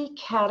 3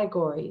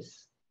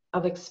 categories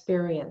of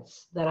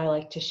experience that I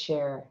like to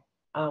share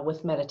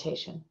with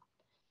meditation.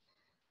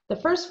 The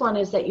first one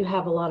is that you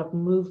have a lot of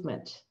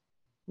movement.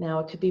 Now,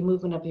 it could be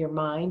movement of your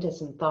mind,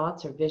 as in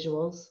thoughts or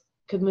visuals.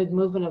 It could be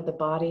movement of the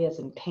body, as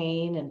in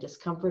pain and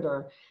discomfort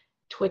or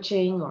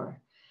twitching,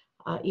 or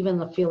even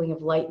the feeling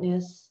of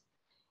lightness.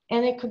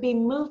 And it could be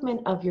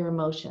movement of your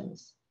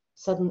emotions,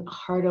 sudden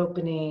heart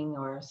opening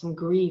or some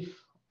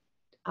grief,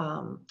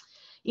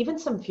 even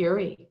some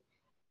fury.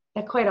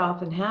 That quite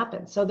often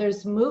happens. So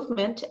there's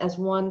movement as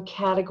one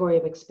category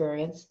of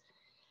experience.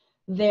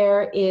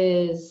 There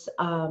is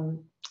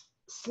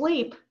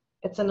sleep.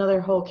 It's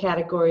another whole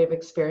category of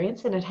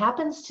experience, and it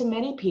happens to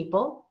many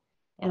people,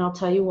 and I'll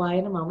tell you why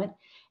in a moment.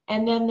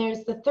 And then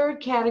there's the third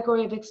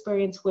category of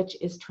experience, which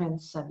is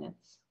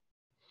transcendence.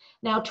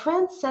 Now,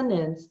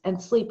 transcendence and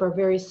sleep are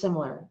very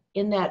similar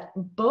in that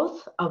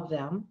both of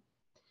them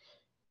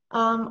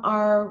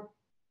are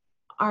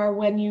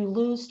when you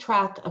lose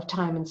track of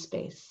time and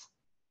space.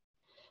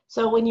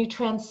 So when you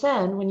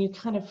transcend, when you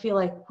kind of feel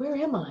like, where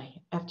am I?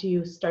 After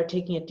you start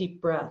taking a deep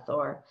breath,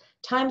 or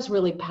time's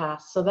really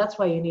passed. So that's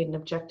why you need an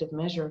objective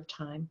measure of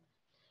time.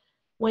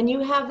 When you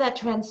have that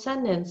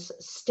transcendence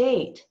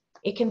state,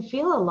 it can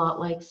feel a lot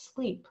like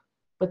sleep,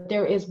 but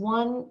there is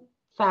one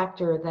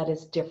factor that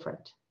is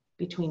different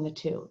between the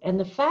two. And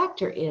the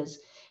factor is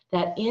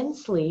that in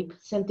sleep,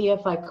 Cynthia,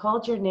 if I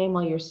called your name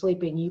while you're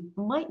sleeping, you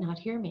might not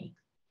hear me.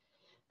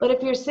 But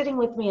if you're sitting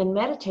with me and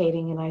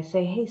meditating and I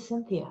say, hey,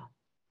 Cynthia,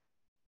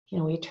 you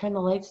know, will you turn the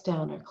lights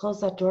down or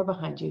close that door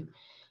behind you?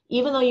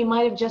 Even though you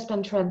might have just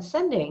been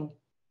transcending,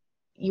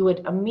 you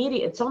would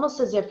immediately, it's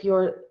almost as if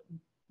your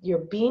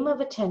beam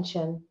of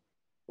attention,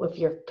 if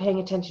you're paying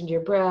attention to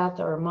your breath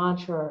or a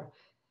mantra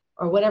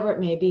or whatever it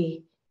may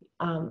be,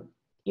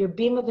 your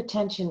beam of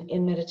attention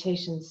in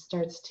meditation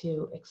starts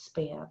to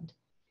expand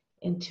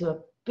into a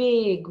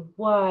big,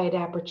 wide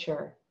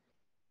aperture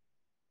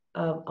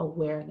of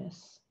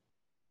awareness.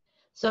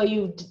 So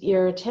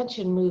your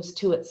attention moves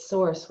to its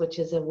source, which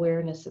is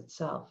awareness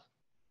itself.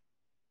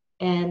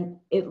 And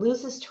it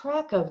loses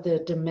track of the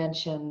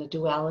dimension, the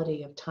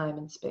duality of time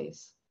and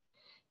space.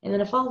 And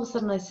then if all of a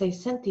sudden I say,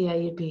 Cynthia,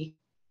 you'd be,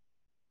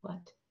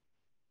 what?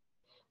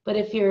 But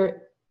if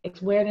your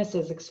awareness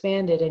is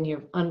expanded and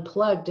you're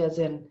unplugged, as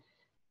in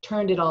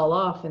turned it all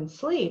off in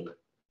sleep,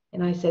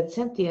 and I said,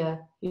 Cynthia,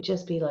 you'd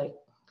just be like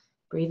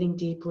breathing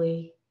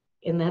deeply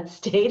in that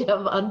state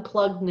of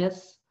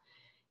unpluggedness,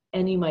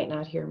 and you might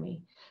not hear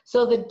me.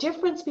 So the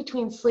difference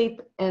between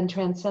sleep and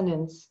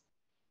transcendence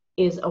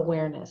is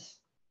awareness.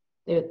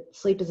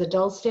 Sleep is a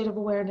dull state of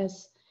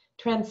awareness.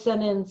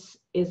 Transcendence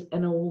is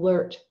an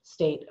alert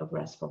state of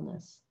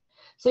restfulness.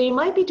 So you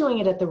might be doing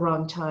it at the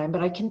wrong time,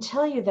 but I can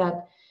tell you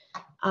that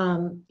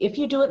if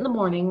you do it in the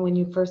morning when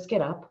you first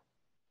get up,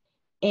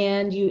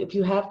 and if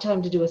you have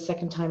time to do a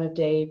second time of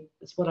day,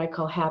 it's what I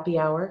call happy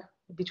hour,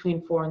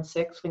 between 4 and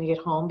 6 when you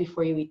get home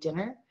before you eat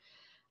dinner.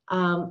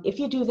 If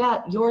you do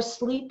that, your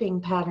sleeping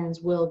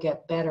patterns will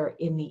get better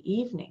in the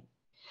evening.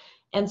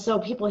 And so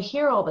people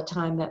hear all the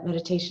time that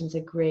meditation's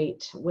a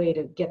great way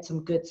to get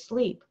some good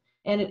sleep.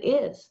 And it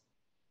is,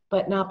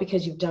 but not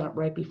because you've done it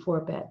right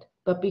before bed,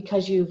 but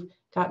because you've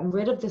gotten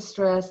rid of the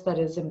stress that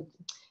has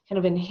kind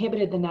of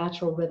inhibited the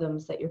natural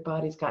rhythms that your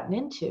body's gotten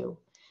into.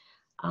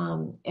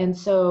 And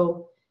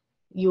so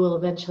you will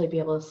eventually be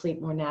able to sleep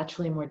more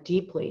naturally, more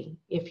deeply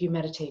if you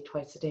meditate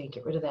twice a day and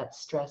get rid of that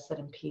stress that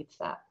impedes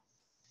that.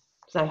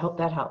 So I hope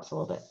that helps a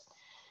little bit.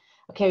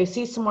 Okay, we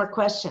see some more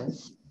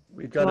questions.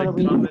 We've got a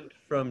comment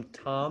from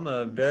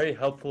Tom. Very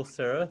helpful,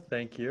 Sarah.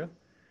 Thank you.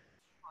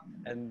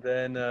 And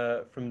then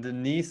from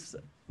Denise,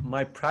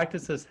 my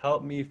practice has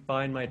helped me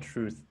find my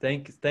truth.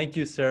 Thank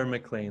you, Sarah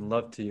McLean.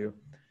 Love to you.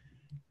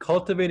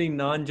 Cultivating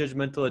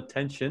non-judgmental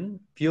attention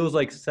feels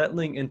like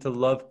settling into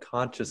love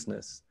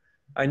consciousness.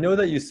 I know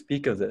that you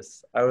speak of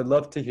this. I would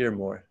love to hear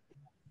more.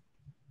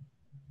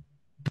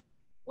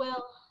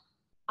 Well,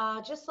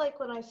 just like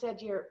when I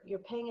said you're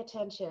paying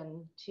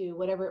attention to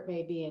whatever it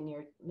may be in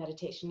your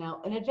meditation.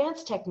 Now, an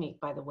advanced technique,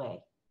 by the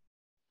way,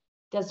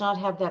 does not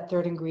have that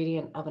third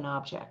ingredient of an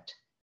object.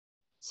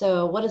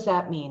 So what does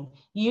that mean?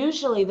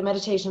 Usually the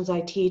meditations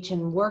I teach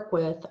and work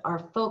with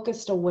are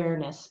focused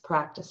awareness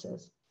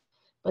practices,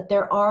 but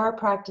there are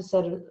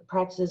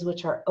practices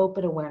which are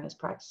open awareness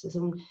practices.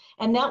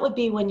 And that would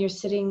be when you're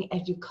sitting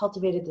and you've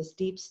cultivated this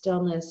deep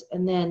stillness,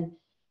 and then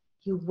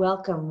you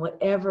welcome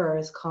whatever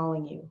is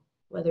calling you,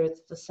 whether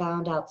it's the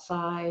sound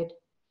outside,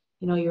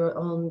 you know, your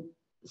own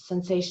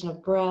sensation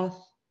of breath,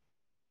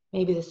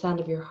 maybe the sound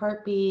of your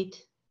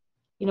heartbeat.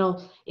 You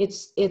know,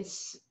 it's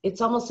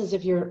almost as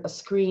if you're a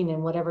screen,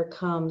 and whatever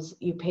comes,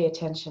 you pay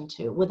attention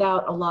to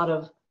without a lot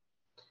of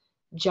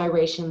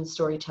gyration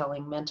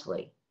storytelling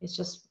mentally. It's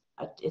just,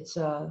 it's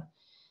a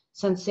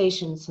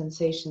sensation.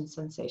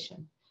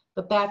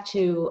 But back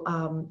to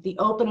the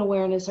open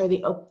awareness, or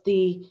let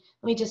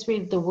me just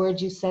read the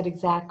word you said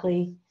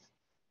exactly.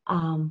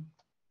 I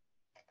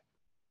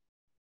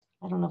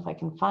don't know if I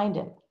can find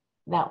it,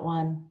 that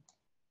one.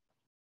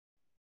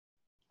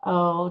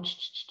 Oh,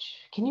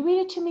 can you read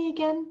it to me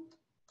again?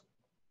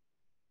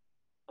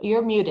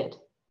 You're muted.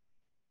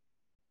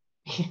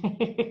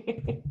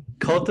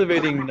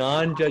 Cultivating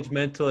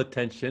non-judgmental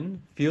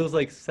attention feels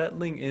like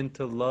settling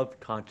into love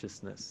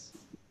consciousness.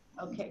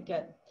 Okay,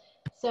 good.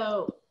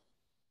 So,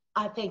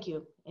 thank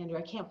you, Andrew.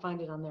 I can't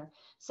find it on there.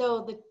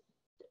 So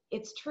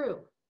it's true.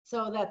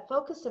 So that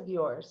focus of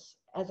yours,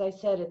 as I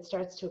said, it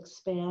starts to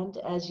expand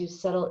as you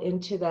settle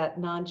into that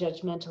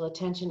non-judgmental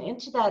attention,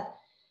 into that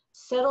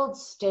settled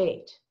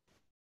state,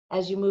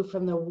 as you move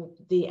from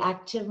the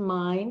active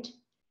mind,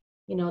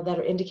 you know, that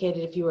are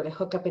indicated if you were to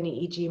hook up an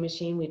EEG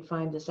machine, we'd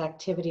find this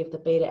activity of the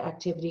beta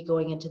activity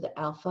going into the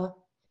alpha.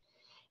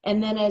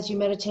 And then as you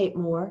meditate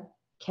more,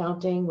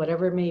 counting,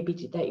 whatever it may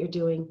be that you're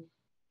doing,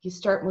 you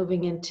start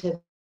moving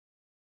into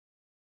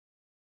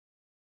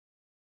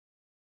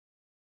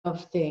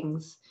of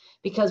things.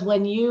 Because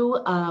when you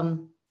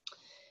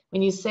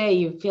say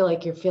you feel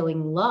like you're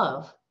feeling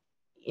love,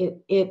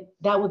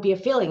 that would be a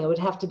feeling. It would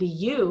have to be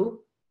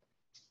you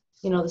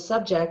know, the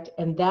subject,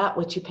 and that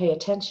which you pay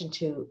attention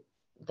to,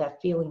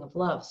 that feeling of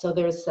love. So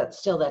there's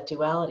still that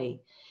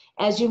duality.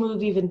 As you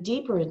move even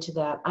deeper into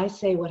that, I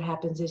say what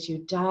happens is you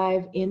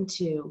dive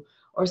into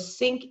or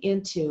sink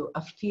into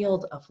a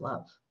field of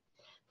love.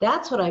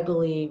 That's what I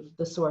believe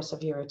the source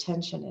of your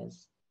attention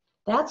is.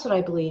 That's what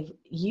I believe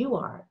you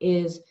are,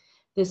 is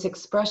this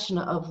expression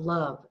of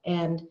love.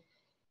 And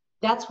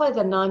that's why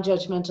the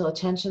non-judgmental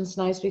attention is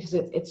nice, because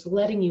it's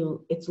letting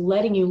you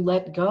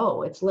let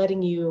go. It's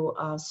letting you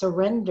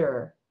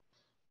surrender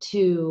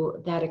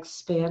to that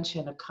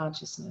expansion of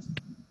consciousness,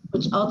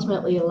 which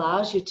ultimately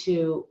allows you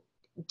to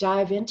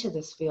dive into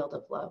this field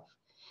of love.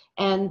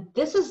 And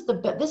this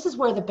is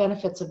where the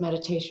benefits of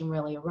meditation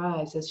really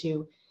arise. As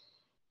you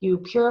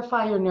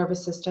purify your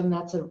nervous system,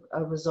 that's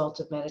a result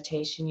of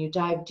meditation. You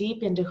dive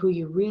deep into who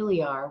you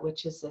really are,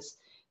 which is this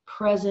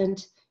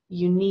present,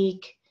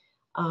 unique,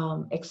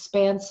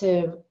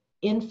 expansive,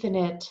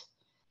 infinite,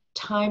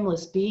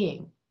 timeless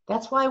being.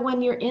 That's why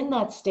when you're in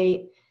that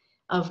state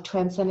of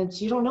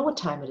transcendence, you don't know what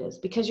time it is,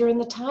 because you're in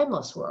the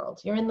timeless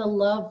world. You're in the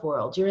love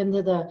world. You're in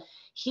the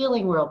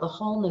healing world, the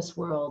wholeness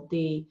world,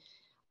 the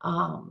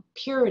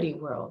purity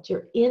world.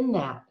 You're in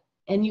that.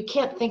 And you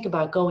can't think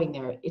about going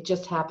there. It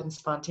just happens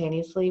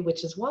spontaneously,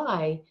 which is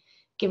why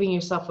giving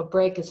yourself a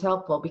break is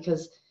helpful,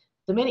 because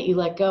the minute you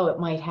let go, it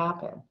might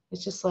happen.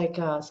 It's just like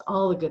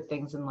all the good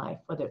things in life,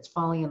 whether it's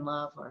falling in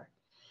love or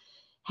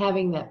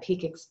having that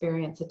peak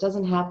experience. It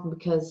doesn't happen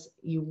because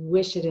you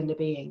wish it into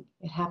being.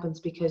 It happens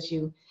because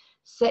you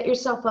set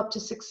yourself up to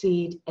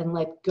succeed and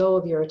let go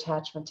of your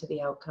attachment to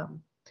the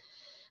outcome.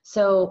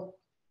 So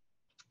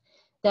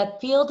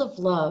that field of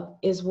love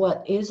is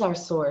what is our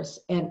source.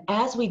 And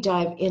as we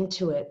dive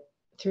into it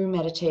through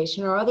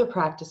meditation or other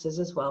practices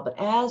as well, but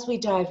as we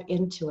dive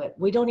into it,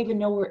 we don't even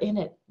know we're in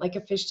it, like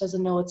a fish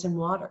doesn't know it's in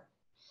water.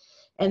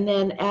 And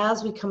then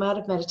as we come out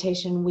of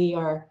meditation, we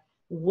are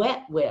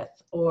wet with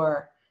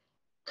or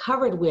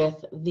covered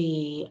with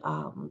the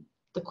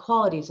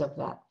qualities of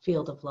that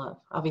field of love.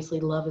 Obviously,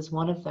 love is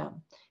one of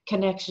them.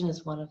 Connection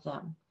is one of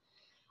them.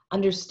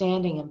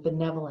 Understanding and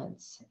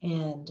benevolence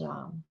and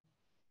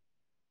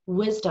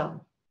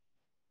wisdom,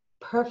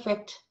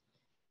 perfect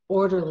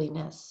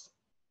orderliness,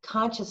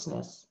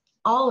 consciousness,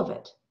 all of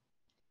it,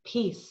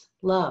 peace,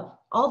 love,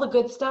 all the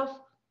good stuff,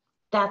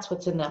 that's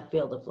what's in that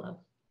field of love.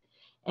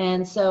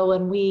 And so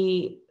when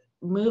we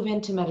move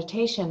into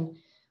meditation,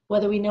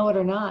 whether we know it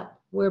or not,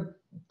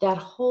 that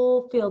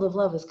whole field of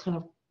love is kind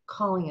of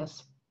calling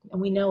us,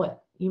 and we know it.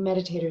 You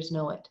meditators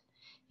know it.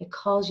 It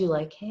calls you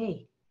like,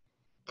 hey,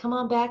 come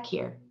on back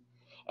here.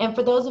 And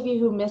for those of you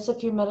who miss a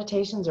few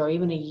meditations or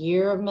even a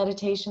year of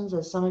meditations,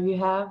 as some of you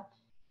have,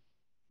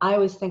 I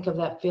always think of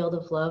that field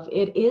of love.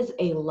 It is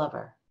a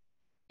lover,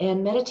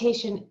 and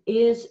meditation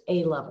is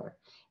a lover.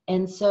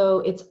 And so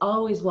it's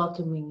always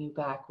welcoming you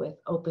back with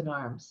open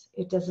arms.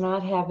 It does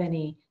not have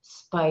any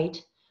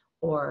spite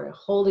or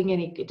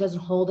it doesn't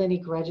hold any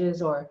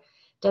grudges or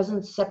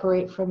doesn't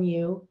separate from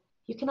you.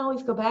 You can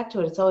always go back to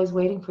it. It's always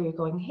waiting for you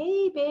going,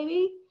 hey,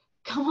 baby,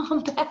 come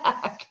on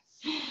back.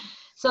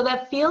 So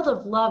that field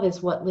of love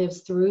is what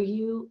lives through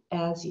you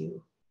as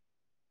you.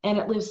 And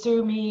it lives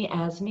through me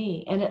as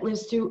me. And it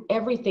lives through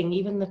everything,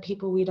 even the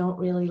people we don't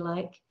really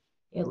like.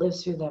 It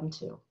lives through them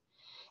too.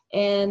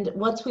 And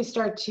once we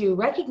start to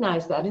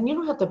recognize that, and you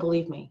don't have to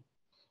believe me,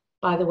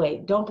 by the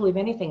way, don't believe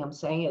anything I'm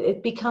saying.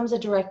 It becomes a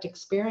direct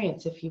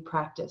experience if you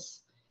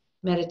practice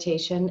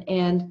meditation,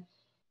 and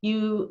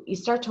you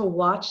start to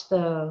watch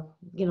the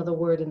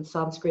word in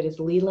Sanskrit is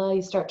lila.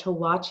 You start to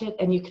watch it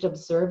and you could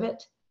observe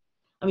it.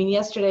 I mean,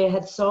 yesterday I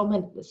had so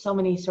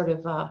many sort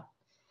of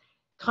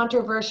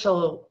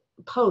controversial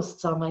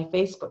posts on my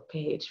Facebook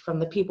page from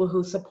the people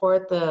who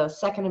support the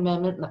Second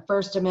Amendment and the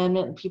First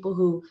Amendment, and people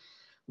who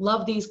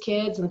love these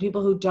kids and the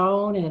people who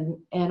don't,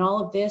 and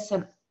all of this.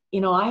 And,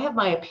 I have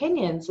my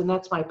opinions, and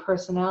that's my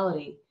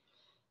personality.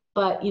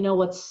 But,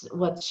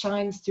 what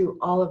shines through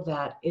all of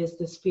that is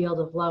this field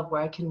of love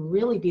where I can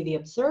really be the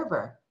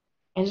observer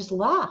and just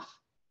laugh.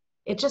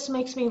 It just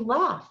makes me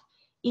laugh,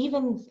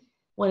 even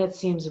when it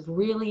seems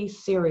really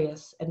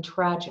serious and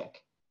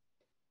tragic.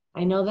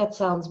 I know that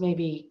sounds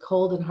maybe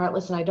cold and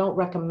heartless, and I don't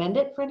recommend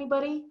it for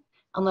anybody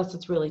unless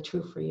it's really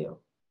true for you.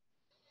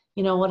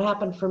 What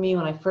happened for me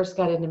when I first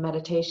got into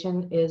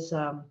meditation is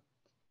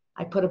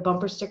I put a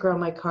bumper sticker on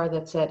my car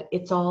that said,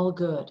 it's all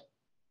good.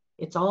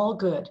 It's all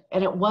good.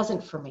 And it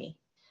wasn't for me.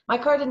 My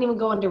car didn't even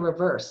go into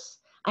reverse.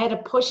 I had to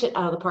push it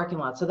out of the parking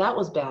lot. So that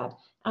was bad.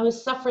 I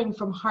was suffering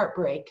from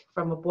heartbreak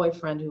from a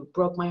boyfriend who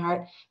broke my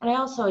heart. And I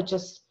also had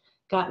just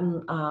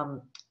gotten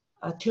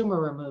a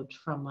tumor removed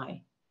from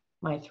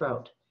my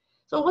throat.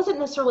 So it wasn't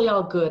necessarily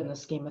all good in the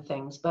scheme of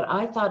things. But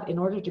I thought in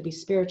order to be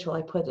spiritual,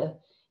 I put a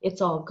it's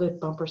all good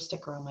bumper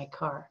sticker on my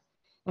car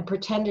and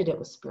pretended it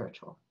was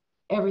spiritual.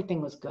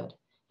 Everything was good,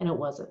 and it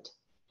wasn't.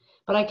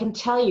 But I can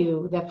tell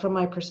you that from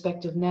my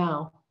perspective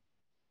now,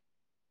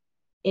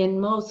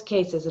 in most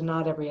cases, and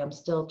not every, I'm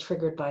still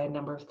triggered by a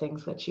number of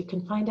things, which you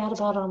can find out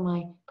about on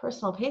my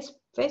personal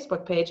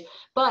Facebook page.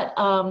 But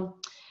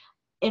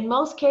in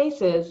most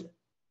cases,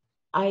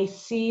 I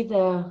see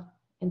the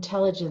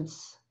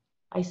intelligence.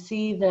 I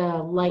see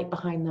the light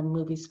behind the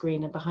movie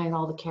screen and behind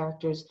all the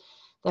characters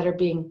that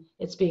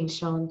it's being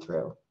shown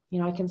through.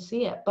 I can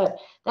see it, but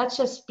that's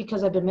just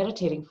because I've been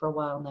meditating for a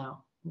while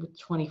now, with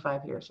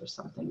 25 years or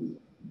something.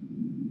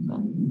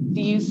 But do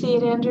you see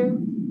it,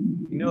 Andrew?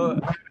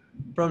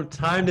 From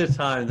time to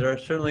time, there are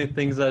certainly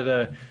things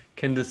that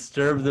can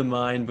disturb the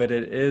mind, but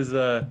it is,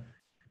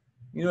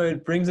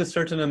 it brings a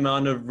certain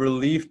amount of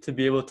relief to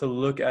be able to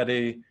look at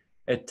a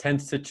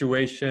tense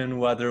situation,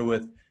 whether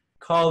with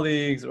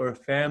colleagues or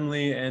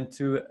family, and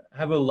to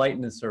have a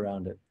lightness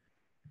around it.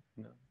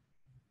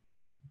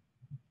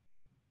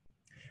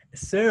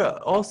 Sarah,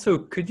 also,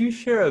 could you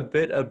share a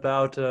bit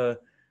about, the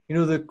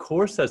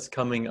course that's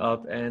coming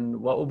up and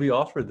what will be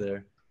offered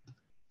there?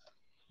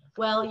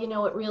 Well,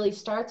 it really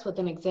starts with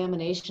an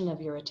examination of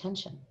your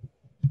attention.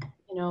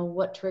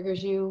 What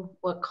triggers you,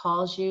 what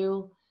calls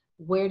you,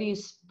 where do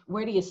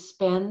you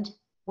spend,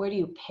 where do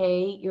you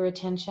pay your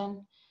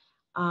attention?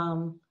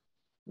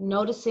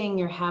 Noticing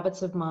your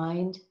habits of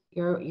mind,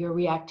 your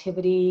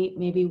reactivity,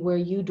 maybe where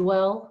you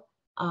dwell,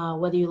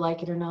 whether you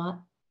like it or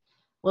not.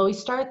 Well, we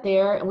start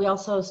there, and we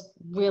also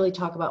really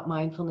talk about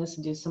mindfulness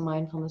and do some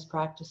mindfulness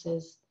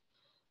practices.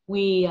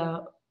 We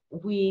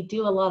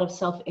do a lot of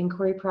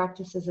self-inquiry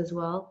practices as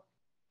well.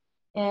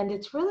 And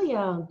it's really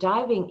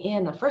diving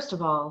in. First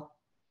of all,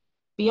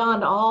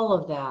 beyond all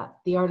of that,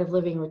 the Art of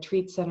Living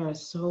Retreat Center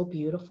is so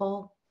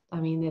beautiful.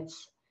 I mean,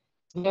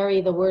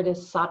 the word is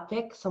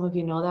sattvic. Some of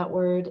you know that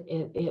word.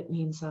 It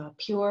means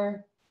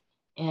pure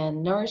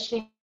and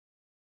nourishing.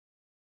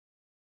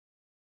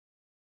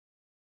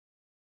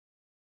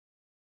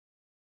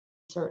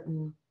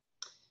 Certain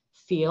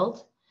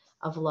field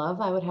of love,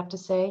 I would have to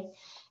say.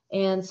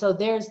 And so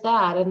there's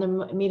that. And the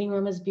meeting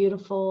room is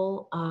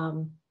beautiful.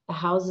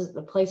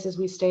 The places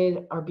we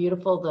stayed are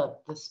beautiful.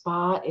 The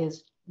spa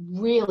is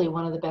really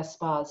one of the best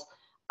spas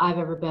I've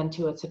ever been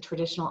to. It's a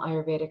traditional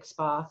Ayurvedic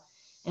spa.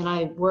 And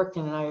I worked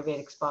in an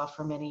Ayurvedic spa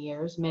for many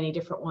years, many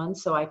different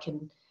ones. So I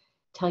can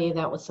tell you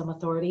that with some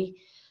authority.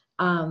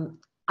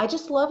 I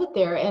just love it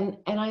there, and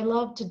I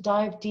love to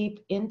dive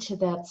deep into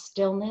that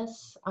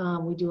stillness.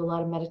 We do a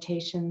lot of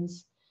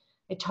meditations.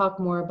 I talk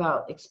more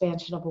about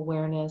expansion of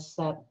awareness,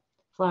 that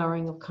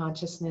flowering of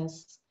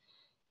consciousness,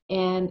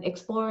 and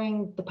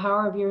exploring the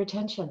power of your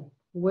attention.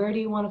 Where do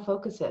you want to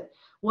focus it?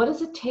 What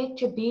does it take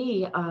to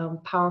be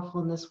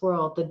powerful in this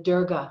world, the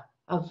Durga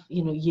of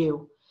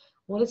you?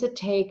 What does it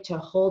take to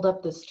hold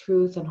up this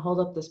truth and hold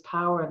up this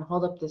power and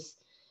hold up this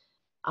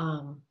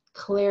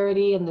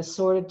clarity and this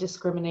sort of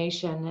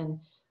discrimination? And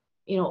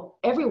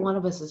every one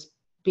of us is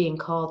being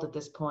called at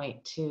this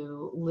point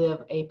to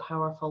live a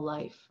powerful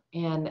life.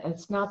 And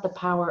it's not the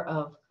power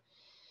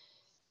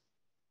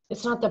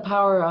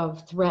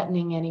of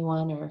threatening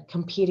anyone or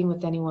competing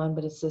with anyone,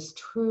 but it's this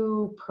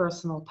true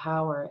personal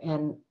power.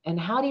 And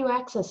how do you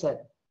access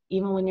it?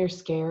 Even when you're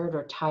scared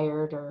or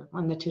tired, or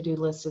when the to-do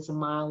list is a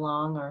mile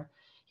long, or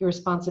your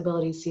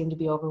responsibilities seem to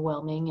be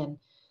overwhelming. And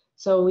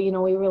so, we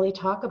really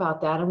talk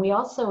about that. And we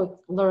also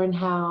learn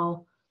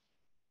how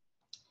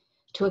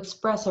to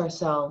express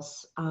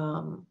ourselves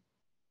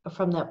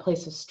from that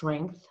place of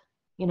strength.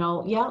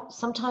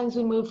 Sometimes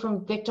we move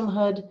from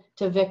victimhood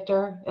to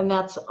victor, and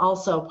that's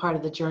also part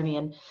of the journey.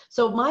 And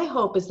so my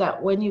hope is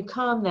that when you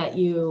come, that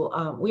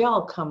we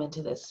all come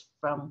into this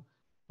from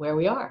where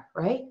we are,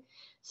 right?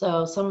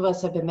 So some of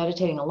us have been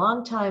meditating a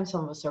long time,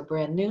 some of us are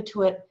brand new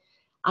to it.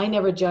 I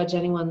never judge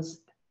anyone's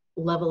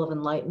level of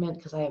enlightenment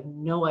because I have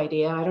no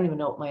idea. I don't even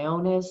know what my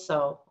own is.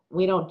 So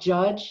we don't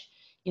judge,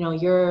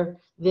 you're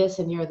this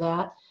and you're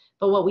that.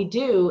 But what we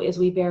do is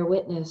we bear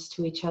witness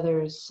to each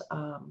other's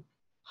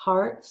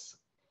hearts,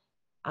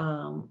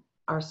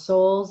 our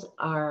souls,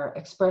 our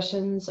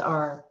expressions,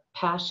 our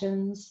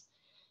passions,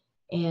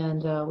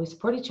 and we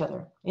support each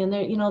other. And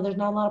there's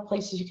not a lot of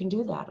places you can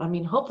do that. I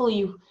mean, hopefully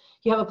you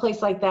have a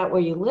place like that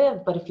where you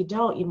live, but if you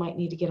don't, you might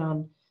need to get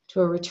on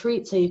to a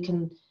retreat so you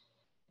can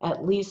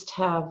at least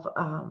have,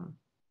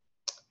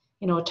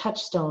 a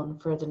touchstone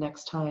for the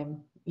next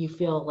time you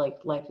feel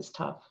like life is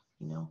tough,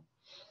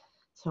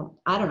 So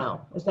I don't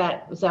know. Is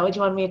that what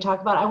you wanted me to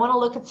talk about? I want to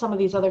look at some of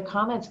these other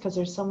comments because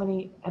there's so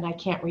many and I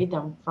can't read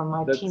them from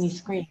my teeny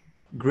screen.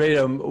 Great.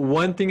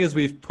 One thing is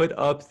we've put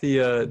up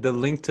the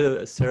link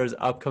to Sarah's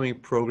upcoming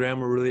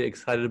program. We're really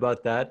excited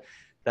about that.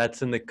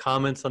 That's in the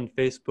comments on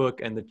Facebook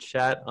and the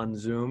chat on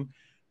Zoom.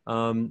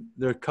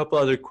 There are a couple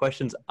other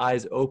questions.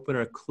 Eyes open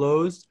or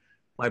closed.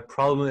 My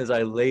problem is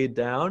I laid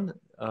down,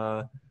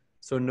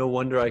 so no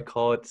wonder I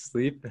call it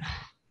sleep.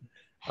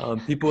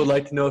 People would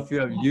like to know if you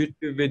have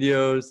YouTube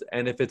videos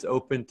and if it's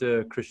open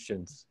to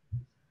Christians.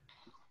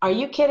 Are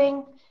you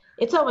kidding?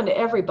 It's open to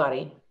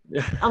everybody.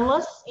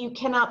 Unless you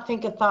cannot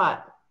think a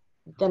thought,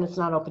 then it's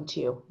not open to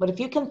you. But if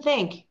you can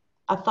think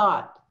a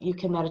thought, you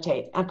can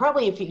meditate. And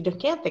probably if you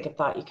can't think a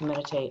thought, you can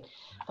meditate.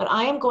 But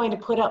I am going to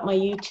put up my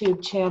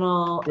YouTube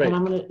channel. Great. And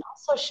I'm going to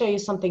also show you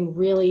something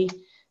really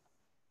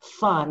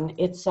fun.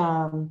 It's,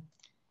 I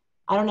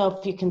don't know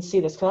if you can see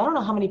this, because I don't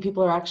know how many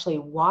people are actually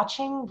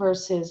watching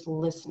versus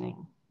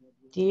listening.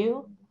 Do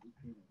you?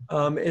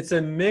 It's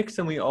a mix,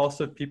 and we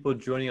also have people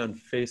joining on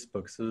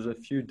Facebook. So there's a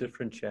few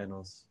different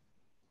channels.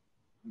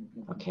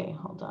 Okay,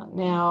 hold on.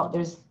 Now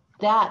there's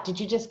that. Did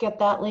you just get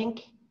that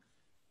link?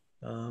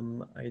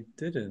 I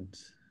didn't.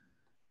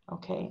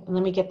 Okay, and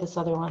let me get this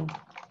other one.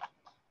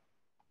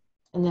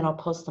 And then I'll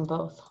post them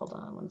both. Hold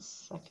on one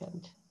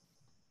second.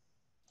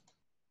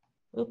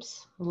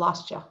 Oops,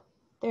 lost you.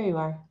 There you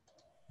are.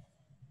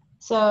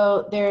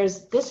 So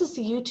this is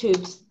the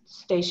YouTube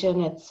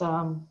station. It's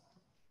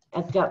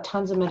got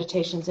tons of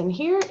meditations. And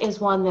here is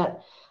one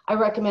that I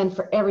recommend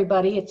for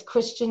everybody. It's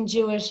Christian,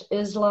 Jewish,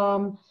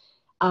 Islam,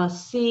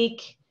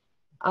 Sikh,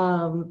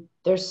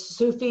 there's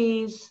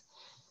Sufis,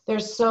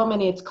 there's so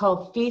many. It's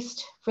called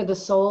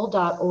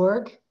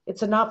feastforthesoul.org.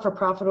 It's a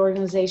not-for-profit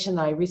organization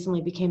that I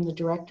recently became the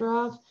director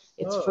of.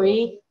 It's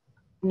free.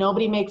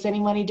 Nobody makes any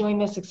money doing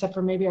this except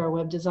for maybe our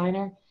web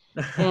designer.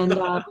 And we've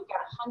got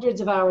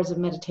hundreds of hours of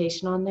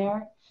meditation on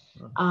there,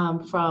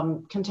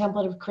 from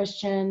contemplative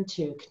Christian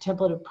to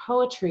contemplative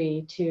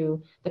poetry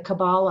to the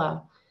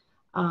Kabbalah.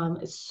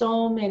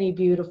 So many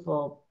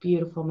beautiful,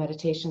 beautiful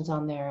meditations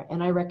on there.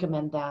 And I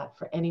recommend that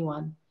for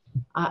anyone.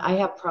 I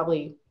have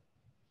probably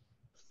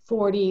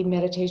 40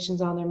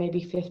 meditations on there,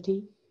 maybe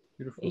 50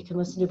 that you can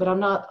listen to, but I'm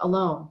not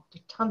alone.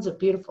 There are tons of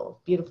beautiful,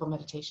 beautiful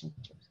meditations.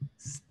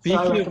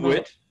 Speaking of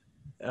which,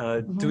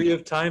 do we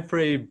have time for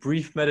a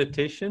brief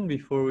meditation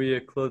before we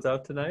close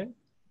out tonight?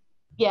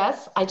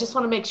 Yes, I just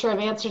want to make sure I've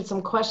answered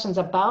some questions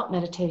about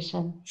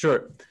meditation.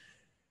 Sure.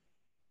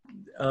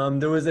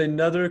 There was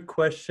another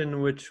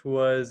question which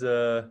was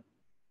a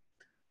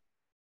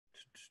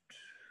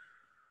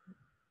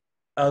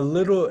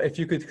little, if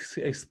you could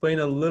explain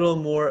a little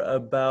more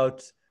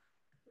about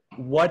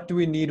what do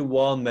we need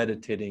while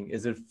meditating?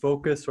 Is it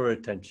focus or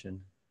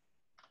attention?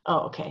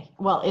 Oh, okay.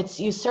 Well,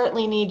 you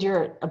certainly need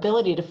your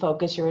ability to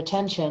focus your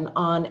attention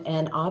on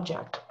an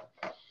object.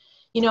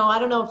 I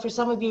don't know, for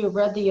some of you who've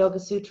read the Yoga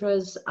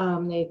Sutras,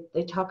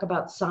 they talk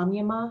about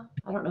samyama.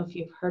 I don't know if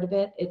you've heard of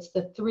it. It's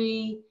a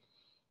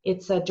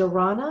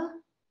dharana,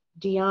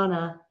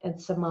 dhyana,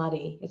 and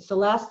samadhi. It's the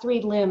last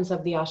 3 limbs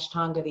of the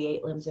Ashtanga, the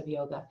 8 limbs of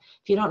yoga.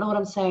 If you don't know what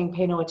I'm saying,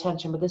 pay no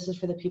attention, but this is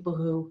for the people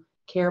who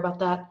care about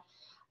that.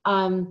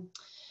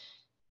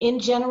 In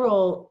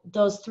general,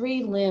 those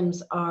 3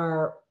 limbs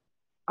are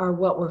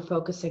what we're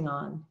focusing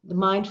on. The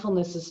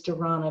mindfulness is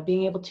dharana,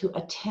 being able to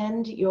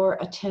attend your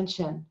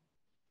attention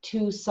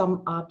to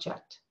some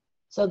object.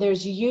 So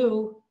there's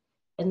you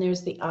and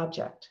there's the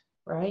object,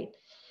 right?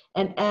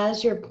 And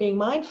as you're being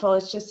mindful,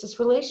 it's just this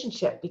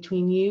relationship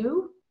between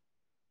you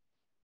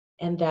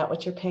and that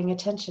what you're paying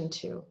attention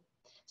to.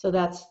 So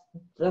that's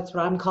what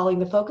I'm calling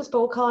the focus,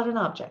 but we'll call it an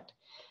object.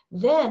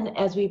 Then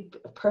as we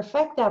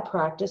perfect that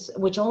practice,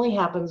 which only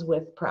happens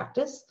with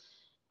practice,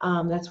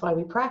 that's why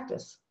we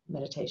practice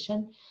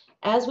meditation.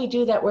 As we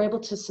do that, we're able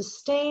to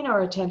sustain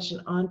our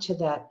attention onto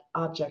that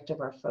object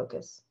of our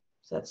focus.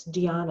 So that's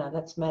dhyana,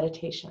 that's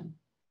meditation.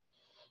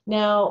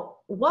 Now,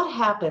 what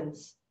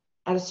happens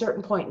at a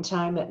certain point in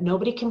time that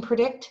nobody can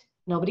predict,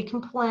 nobody can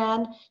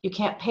plan, you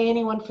can't pay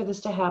anyone for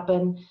this to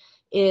happen,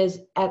 is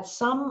at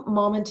some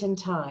moment in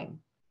time,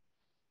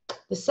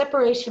 the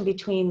separation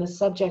between the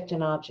subject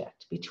and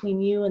object,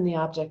 between you and the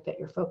object that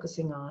you're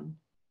focusing on,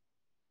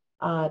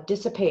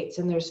 dissipates,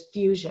 and there's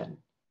fusion.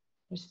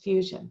 There's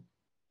fusion.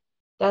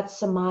 That's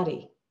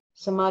samadhi.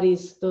 Samadhi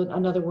is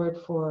another word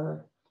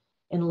for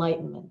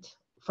enlightenment,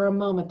 for a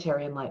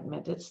momentary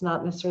enlightenment. It's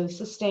not necessarily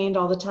sustained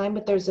all the time,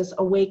 but there's this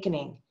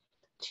awakening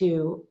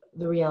to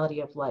the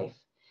reality of life.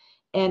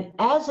 And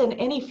as in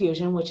any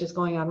fusion, which is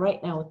going on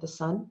right now with the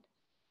sun,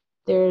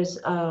 there's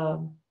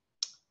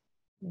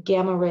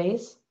gamma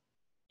rays,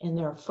 and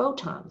there are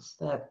photons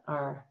that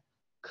are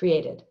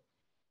created.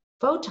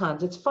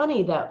 Photons, it's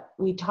funny that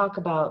we talk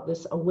about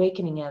this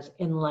awakening as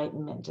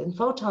enlightenment, and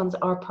photons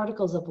are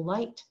particles of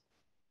light.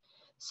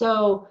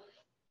 So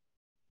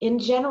in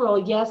general,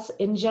 yes,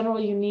 in general,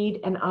 you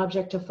need an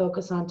object to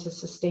focus on to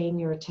sustain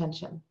your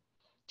attention,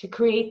 to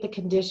create the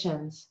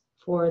conditions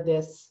for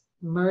this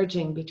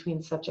merging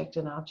between subject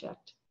and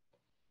object,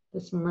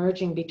 this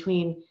merging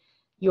between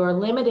your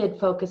limited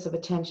focus of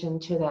attention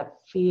to that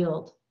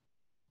field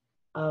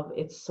of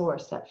its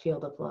source, that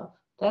field of love.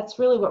 That's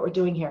really what we're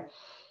doing here.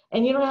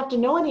 And you don't have to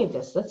know any of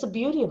this. That's the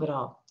beauty of it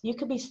all. You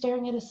could be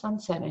staring at a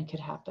sunset and it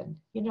could happen.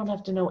 You don't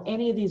have to know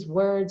any of these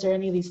words or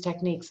any of these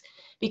techniques,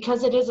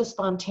 because it is a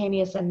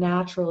spontaneous and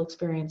natural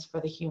experience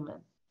for the human.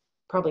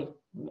 Probably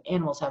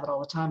animals have it all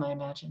the time, I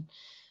imagine.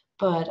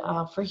 But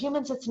for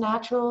humans, it's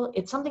natural.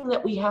 It's something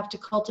that we have to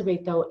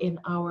cultivate, though, in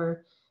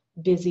our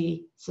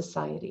busy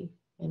society,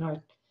 in our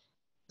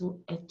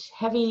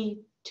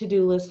heavy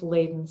to-do list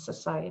laden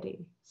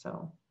society.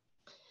 So,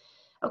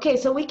 okay,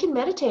 so we can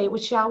meditate,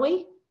 shall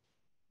we?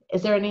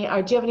 Is there any,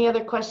 do you have any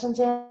other questions,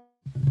 Ann?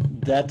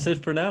 That's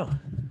it for now.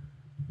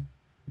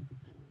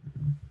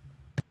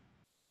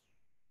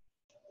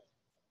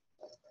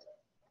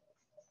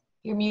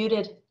 You're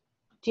muted.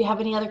 Do you have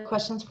any other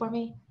questions for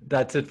me?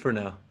 That's it for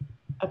now.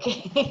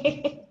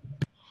 Okay.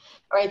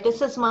 All right,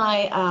 this is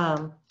my,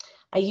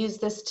 I use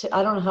this to,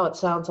 I don't know how it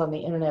sounds on the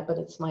internet, but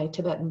it's my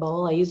Tibetan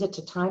bowl. I use it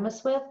to time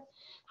us with.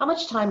 How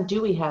much time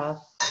do we have?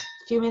 A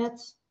few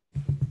minutes?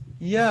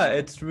 Yeah,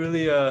 it's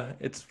really,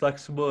 it's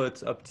flexible.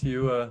 It's up to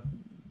you.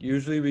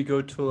 Usually we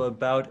go till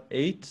about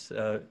 8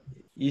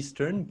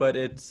 Eastern, but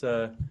it's,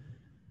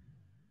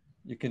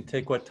 you can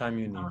take what time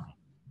you need.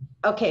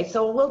 Okay,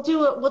 so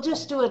we'll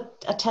just do a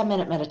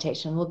 10-minute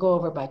meditation. We'll go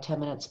over by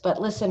 10 minutes.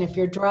 But listen, if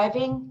you're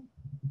driving,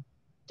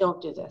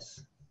 don't do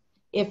this.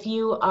 If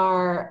you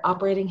are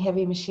operating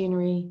heavy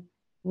machinery,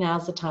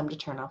 now's the time to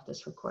turn off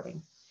this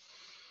recording.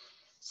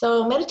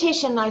 So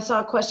meditation, I saw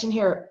a question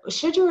here.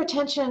 Should your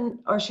attention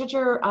or should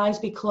your eyes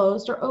be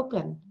closed or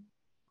open?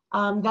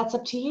 That's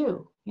up to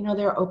you. You know,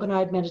 there are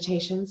open-eyed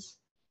meditations.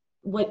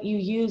 What you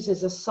use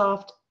is a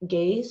soft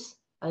gaze,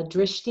 a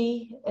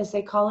drishti, as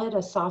they call it,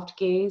 a soft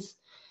gaze.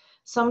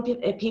 Some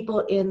people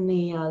in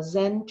the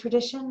Zen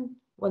tradition,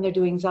 when they're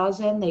doing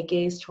Zazen, they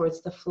gaze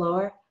towards the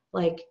floor,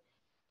 like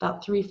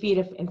about 3 feet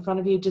in front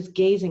of you, just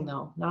gazing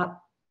though,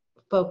 not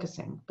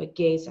focusing, but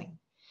gazing.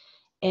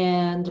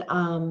 And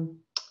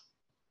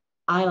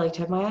I like to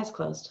have my eyes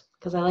closed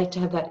because I like to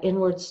have that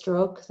inward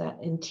stroke, that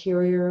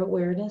interior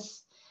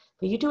awareness.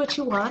 But you do what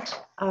you want,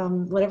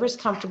 whatever's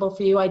comfortable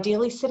for you,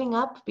 ideally sitting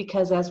up,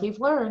 because as we've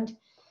learned,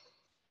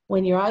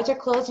 when your eyes are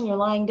closed and you're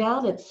lying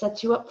down, it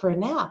sets you up for a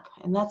nap.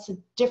 And that's a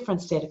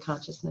different state of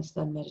consciousness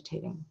than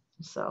meditating.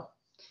 So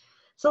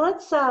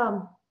let's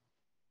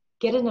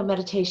get in a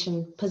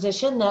meditation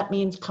position. That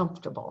means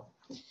comfortable.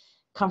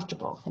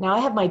 Comfortable. Now I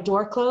have my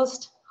door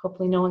closed.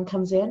 Hopefully no one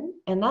comes in.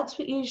 And that's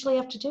what you usually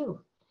have to do.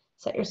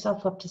 Set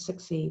yourself up to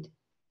succeed.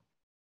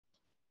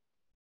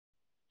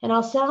 And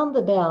I'll sound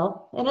the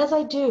bell. And as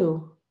I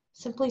do,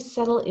 simply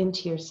settle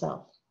into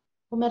yourself.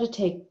 We'll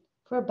meditate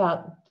for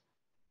about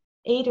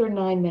 8 or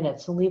 9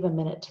 minutes. We'll leave a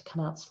minute to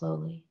come out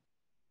slowly.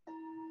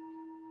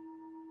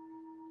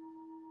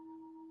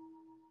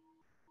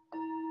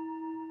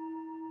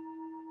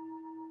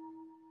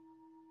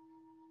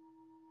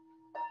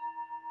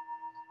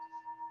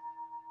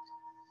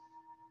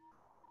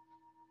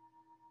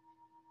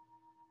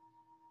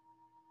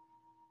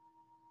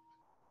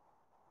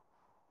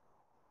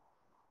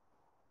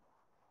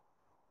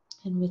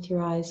 And with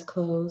your eyes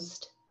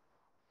closed,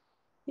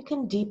 you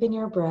can deepen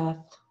your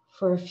breath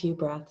for a few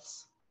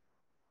breaths.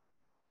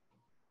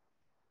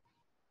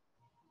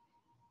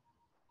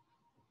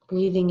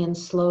 Breathing in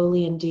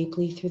slowly and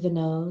deeply through the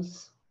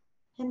nose,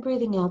 and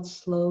breathing out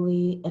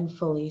slowly and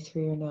fully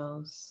through your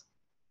nose.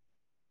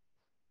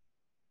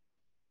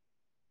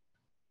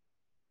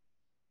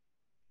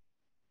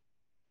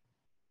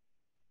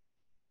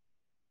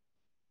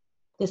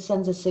 This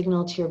sends a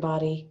signal to your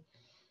body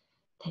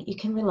that you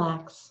can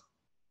relax.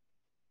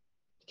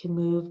 You can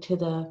move to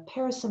the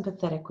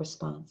parasympathetic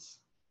response,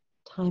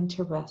 time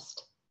to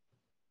rest.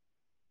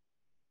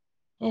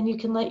 And you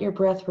can let your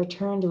breath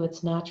return to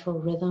its natural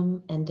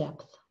rhythm and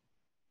depth.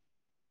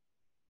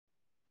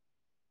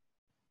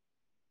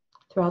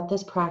 Throughout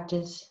this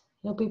practice,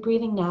 you'll be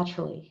breathing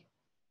naturally.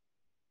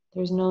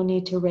 There's no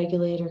need to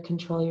regulate or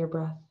control your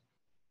breath.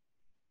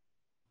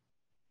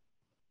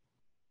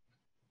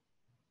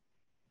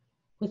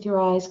 With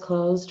your eyes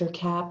closed or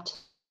capped,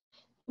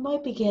 you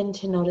might begin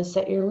to notice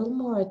that you're a little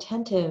more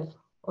attentive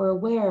or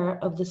aware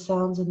of the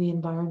sounds in the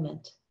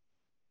environment.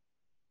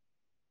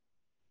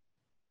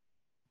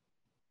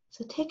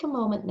 So take a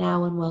moment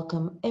now and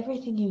welcome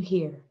everything you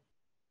hear.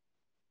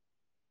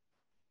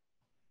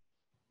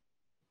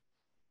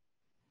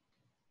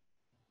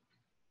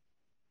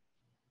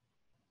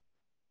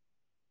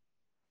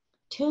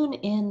 Tune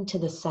in to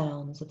the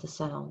sounds of the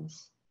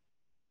sounds.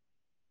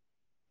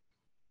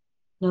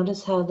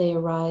 Notice how they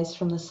arise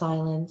from the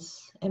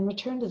silence and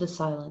return to the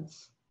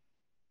silence,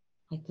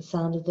 like the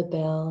sound of the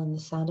bell and the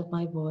sound of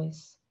my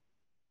voice.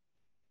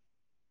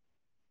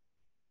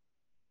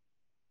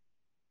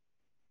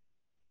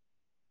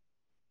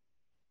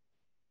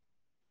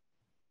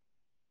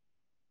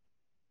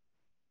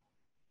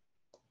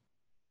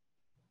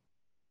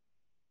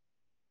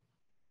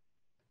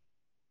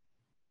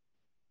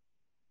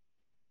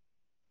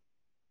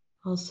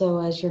 Also,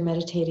 as you're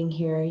meditating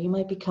here, you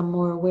might become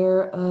more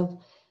aware of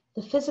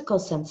the physical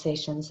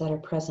sensations that are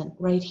present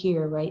right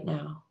here, right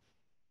now.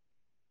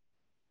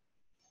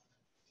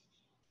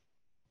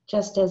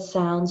 Just as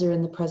sounds are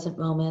in the present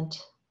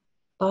moment,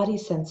 body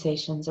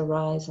sensations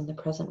arise in the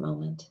present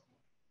moment.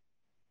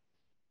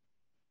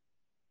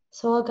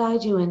 So I'll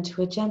guide you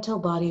into a gentle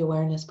body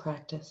awareness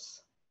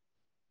practice,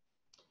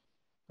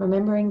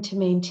 remembering to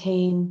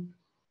maintain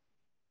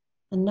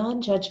a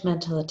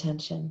non-judgmental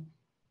attention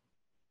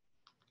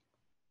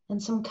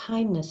and some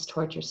kindness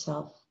toward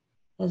yourself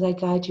as I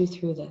guide you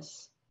through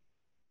this.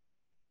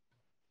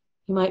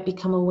 You might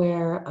become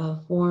aware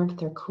of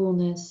warmth or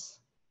coolness,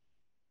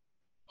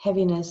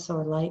 heaviness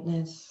or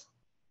lightness,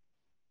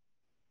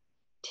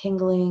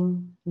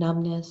 tingling,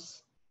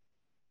 numbness,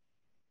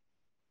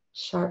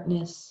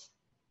 sharpness.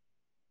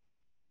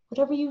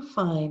 Whatever you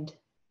find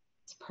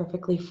is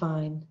perfectly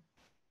fine.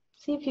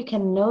 See if you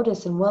can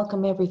notice and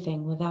welcome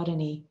everything without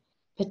any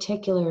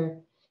particular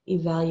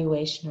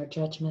evaluation or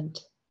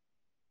judgment.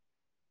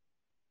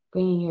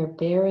 Bringing your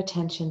bare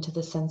attention to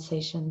the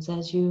sensations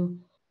as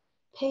you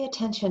pay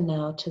attention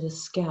now to the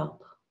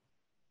scalp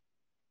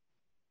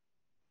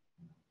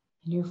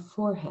and your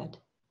forehead.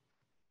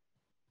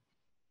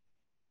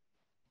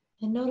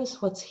 And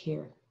notice what's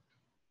here.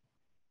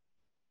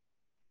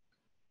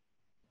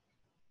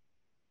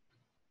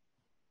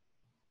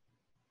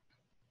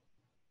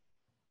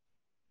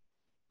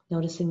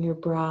 Noticing your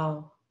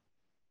brow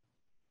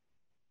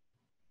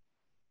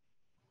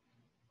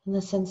and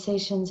the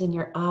sensations in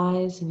your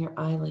eyes and your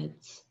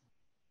eyelids.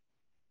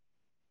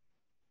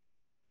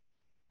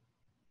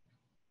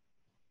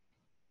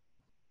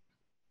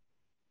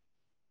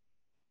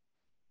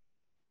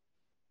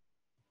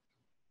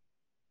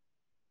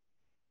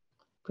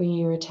 Bringing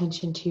your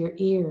attention to your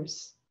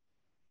ears.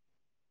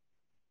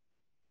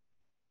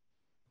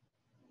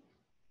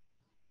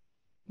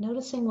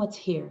 Noticing what's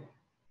here.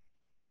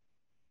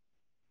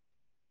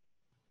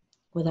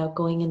 Without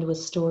going into a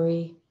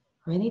story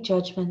or any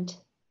judgment,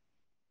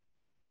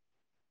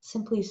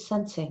 simply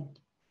sensing.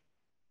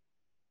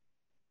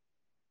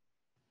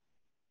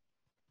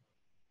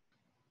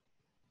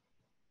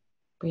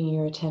 Bringing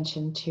your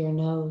attention to your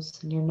nose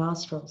and your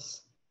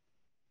nostrils.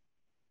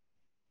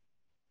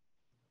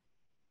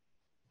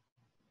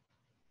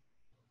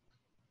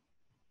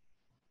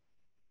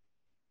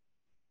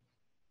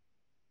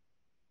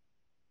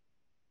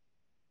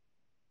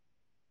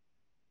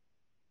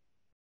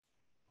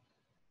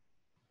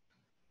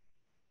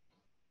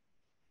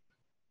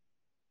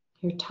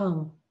 Your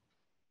tongue.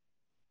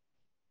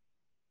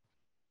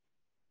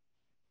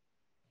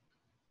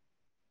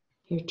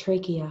 Your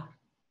trachea.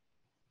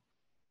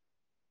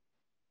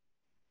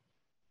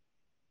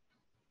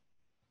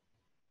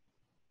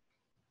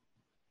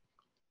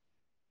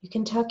 You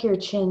can tuck your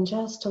chin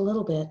just a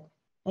little bit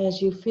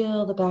as you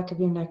feel the back of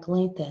your neck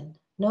lengthen.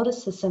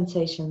 Notice the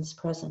sensations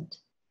present.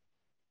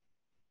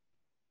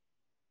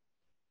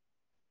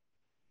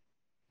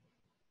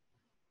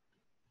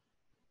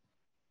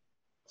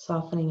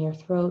 Softening your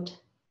throat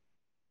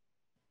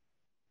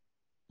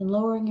and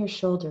lowering your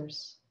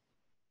shoulders.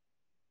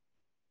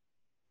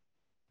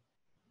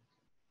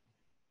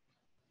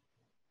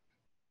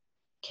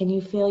 Can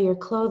you feel your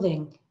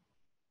clothing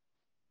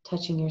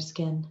touching your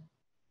skin?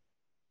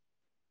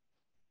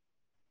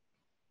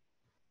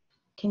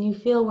 Can you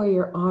feel where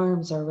your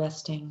arms are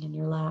resting in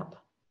your lap?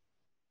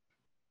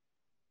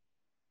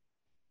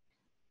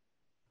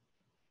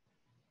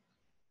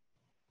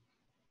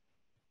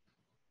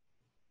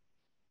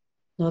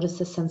 Notice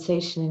the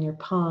sensation in your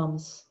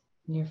palms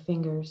and your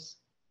fingers.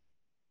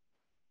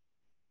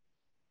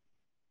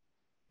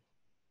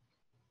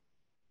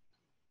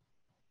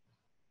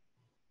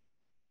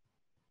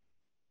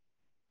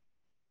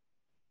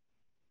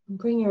 And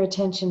bring your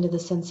attention to the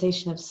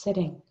sensation of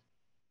sitting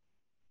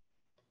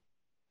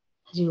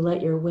as you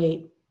let your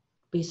weight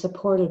be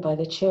supported by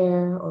the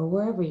chair or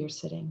wherever you're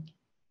sitting.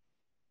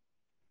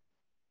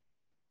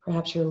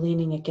 Perhaps you're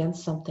leaning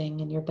against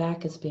something and your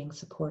back is being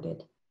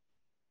supported.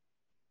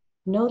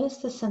 Notice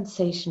the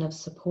sensation of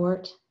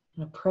support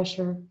and of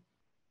pressure,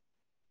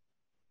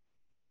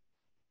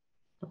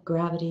 of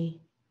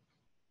gravity.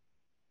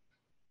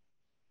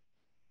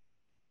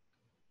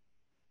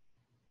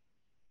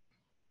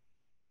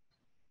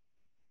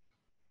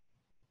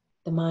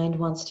 The mind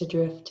wants to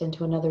drift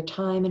into another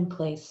time and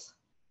place,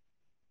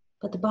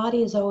 but the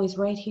body is always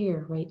right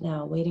here, right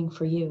now, waiting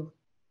for you.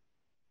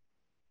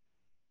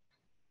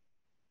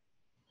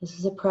 This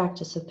is a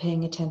practice of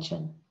paying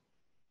attention.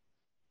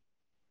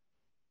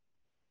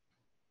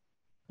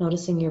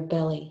 Noticing your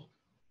belly,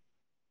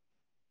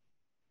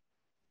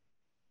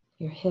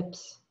 your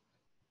hips,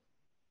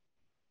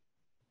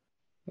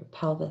 your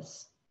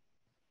pelvis.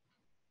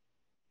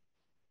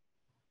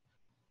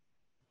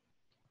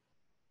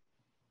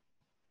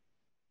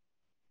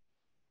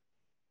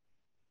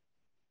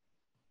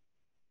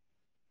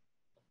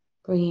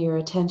 Bringing your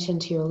attention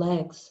to your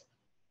legs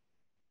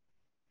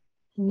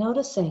and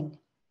noticing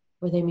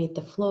where they meet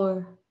the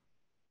floor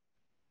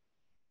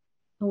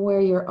and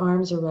where your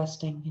arms are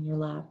resting in your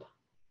lap.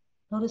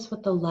 Notice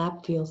what the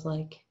lap feels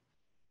like.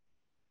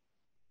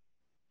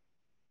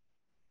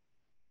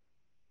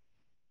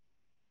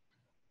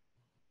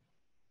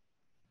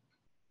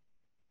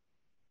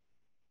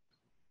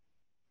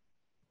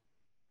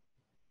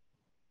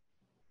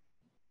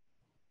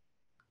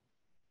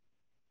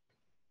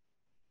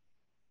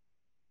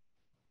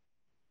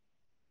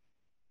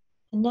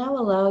 And now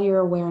allow your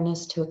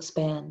awareness to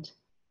expand.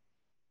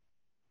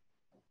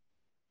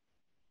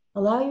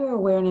 Allow your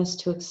awareness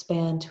to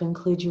expand to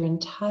include your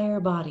entire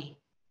body.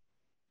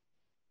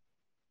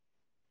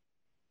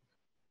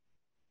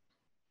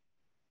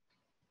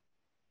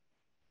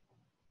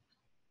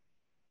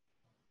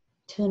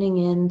 Tuning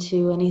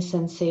into any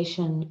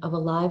sensation of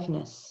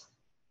aliveness,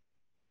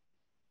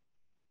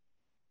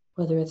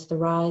 whether it's the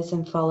rise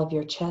and fall of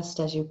your chest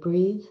as you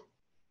breathe,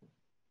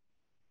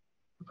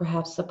 or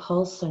perhaps the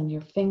pulse on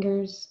your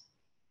fingers.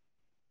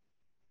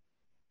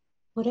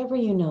 Whatever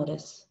you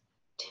notice,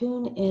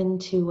 tune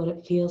into what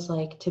it feels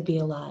like to be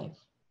alive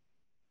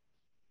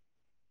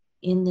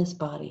in this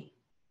body.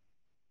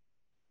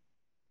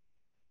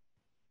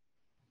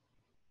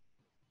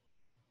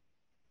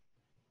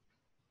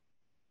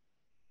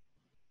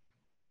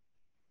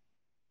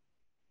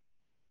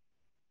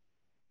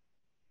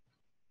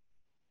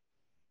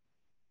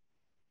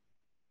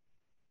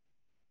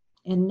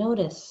 And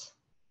notice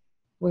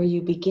where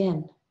you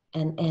begin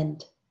and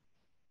end.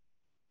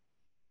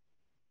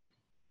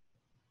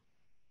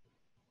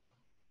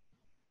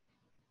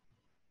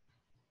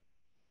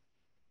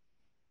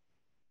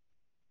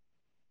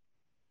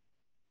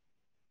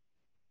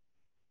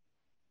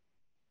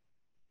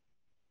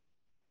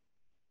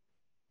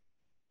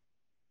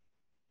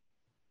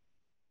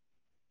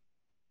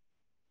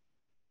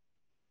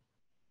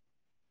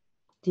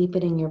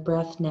 Deepening your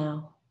breath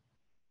now.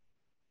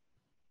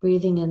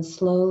 Breathing in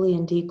slowly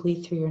and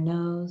deeply through your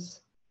nose.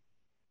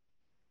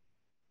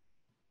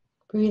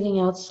 Breathing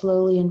out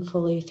slowly and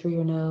fully through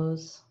your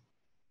nose.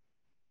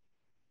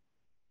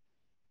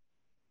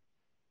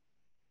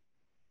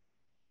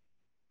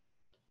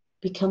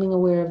 Becoming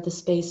aware of the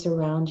space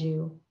around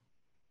you,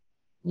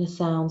 and the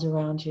sounds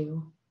around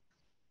you.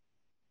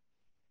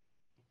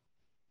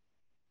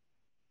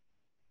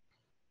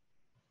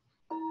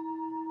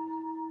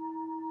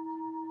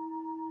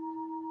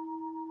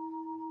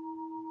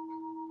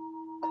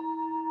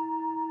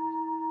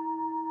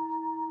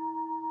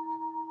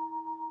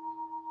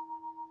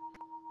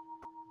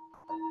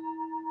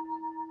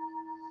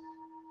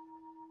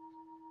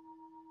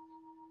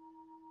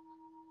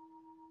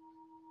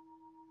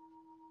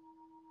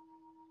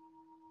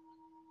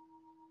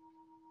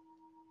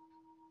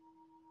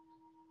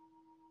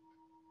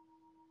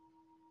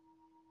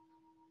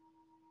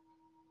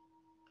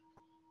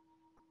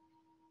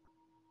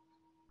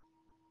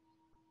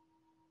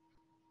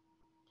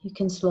 You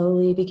can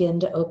slowly begin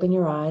to open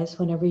your eyes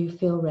whenever you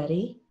feel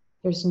ready.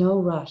 There's no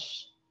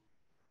rush.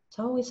 It's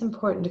always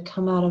important to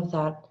come out of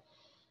that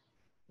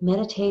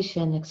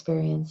meditation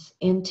experience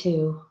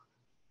into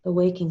the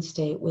waking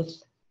state with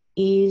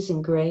ease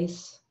and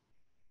grace,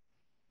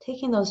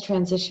 taking those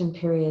transition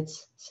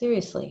periods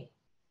seriously.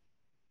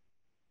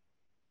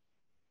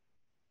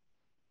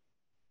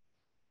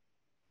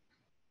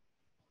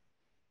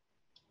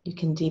 You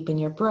can deepen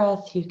your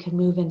breath, you can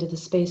move into the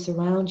space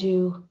around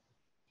you.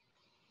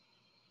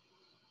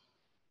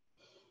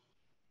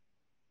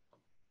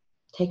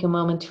 Take a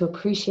moment to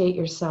appreciate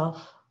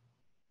yourself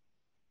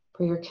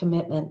for your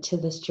commitment to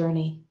this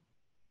journey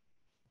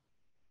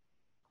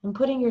and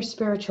putting your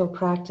spiritual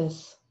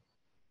practice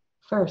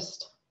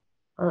first,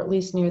 or at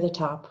least near the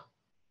top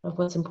of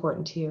what's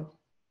important to you.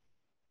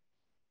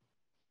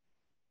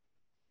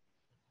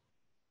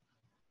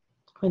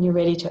 When you're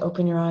ready to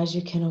open your eyes,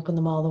 you can open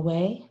them all the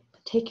way.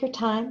 But take your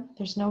time,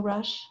 there's no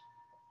rush.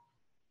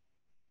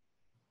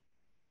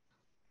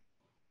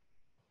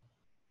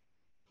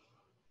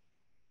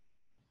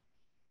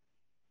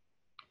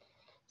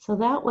 So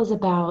that was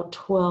about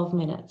 12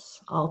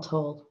 minutes, all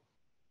told.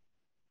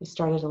 We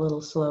started a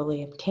little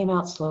slowly. It came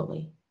out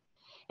slowly.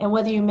 And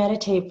whether you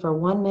meditate for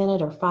 1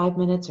 minute or 5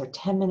 minutes or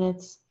 10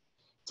 minutes,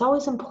 it's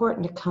always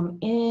important to come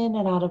in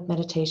and out of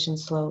meditation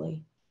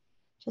slowly.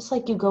 Just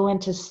like you go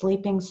into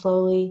sleeping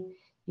slowly,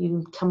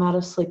 you come out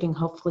of sleeping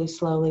hopefully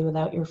slowly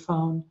without your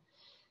phone.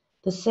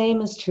 The same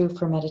is true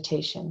for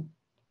meditation.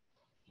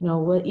 You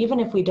know,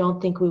 even if we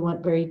don't think we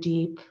went very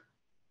deep,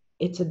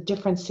 it's a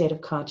different state of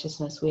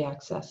consciousness we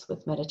access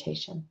with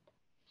meditation.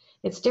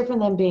 It's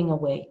different than being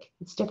awake.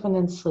 It's different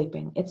than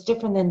sleeping. It's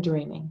different than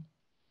dreaming.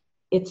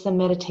 It's the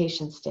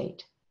meditation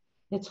state.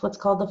 It's what's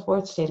called the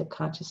fourth state of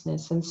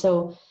consciousness. And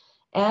so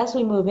as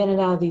we move in and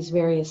out of these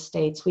various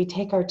states, we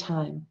take our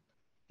time.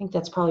 I think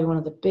that's probably one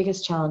of the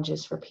biggest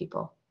challenges for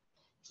people.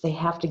 Is they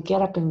have to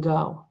get up and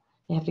go.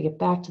 They have to get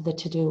back to the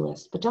to-do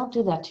list. But don't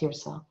do that to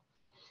yourself.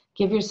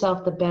 Give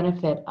yourself the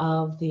benefit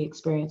of the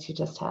experience you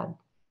just had.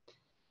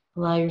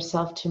 Allow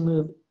yourself to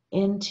move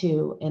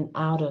into and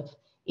out of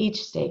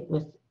each state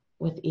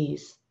with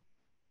ease,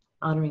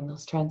 honoring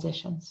those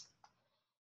transitions.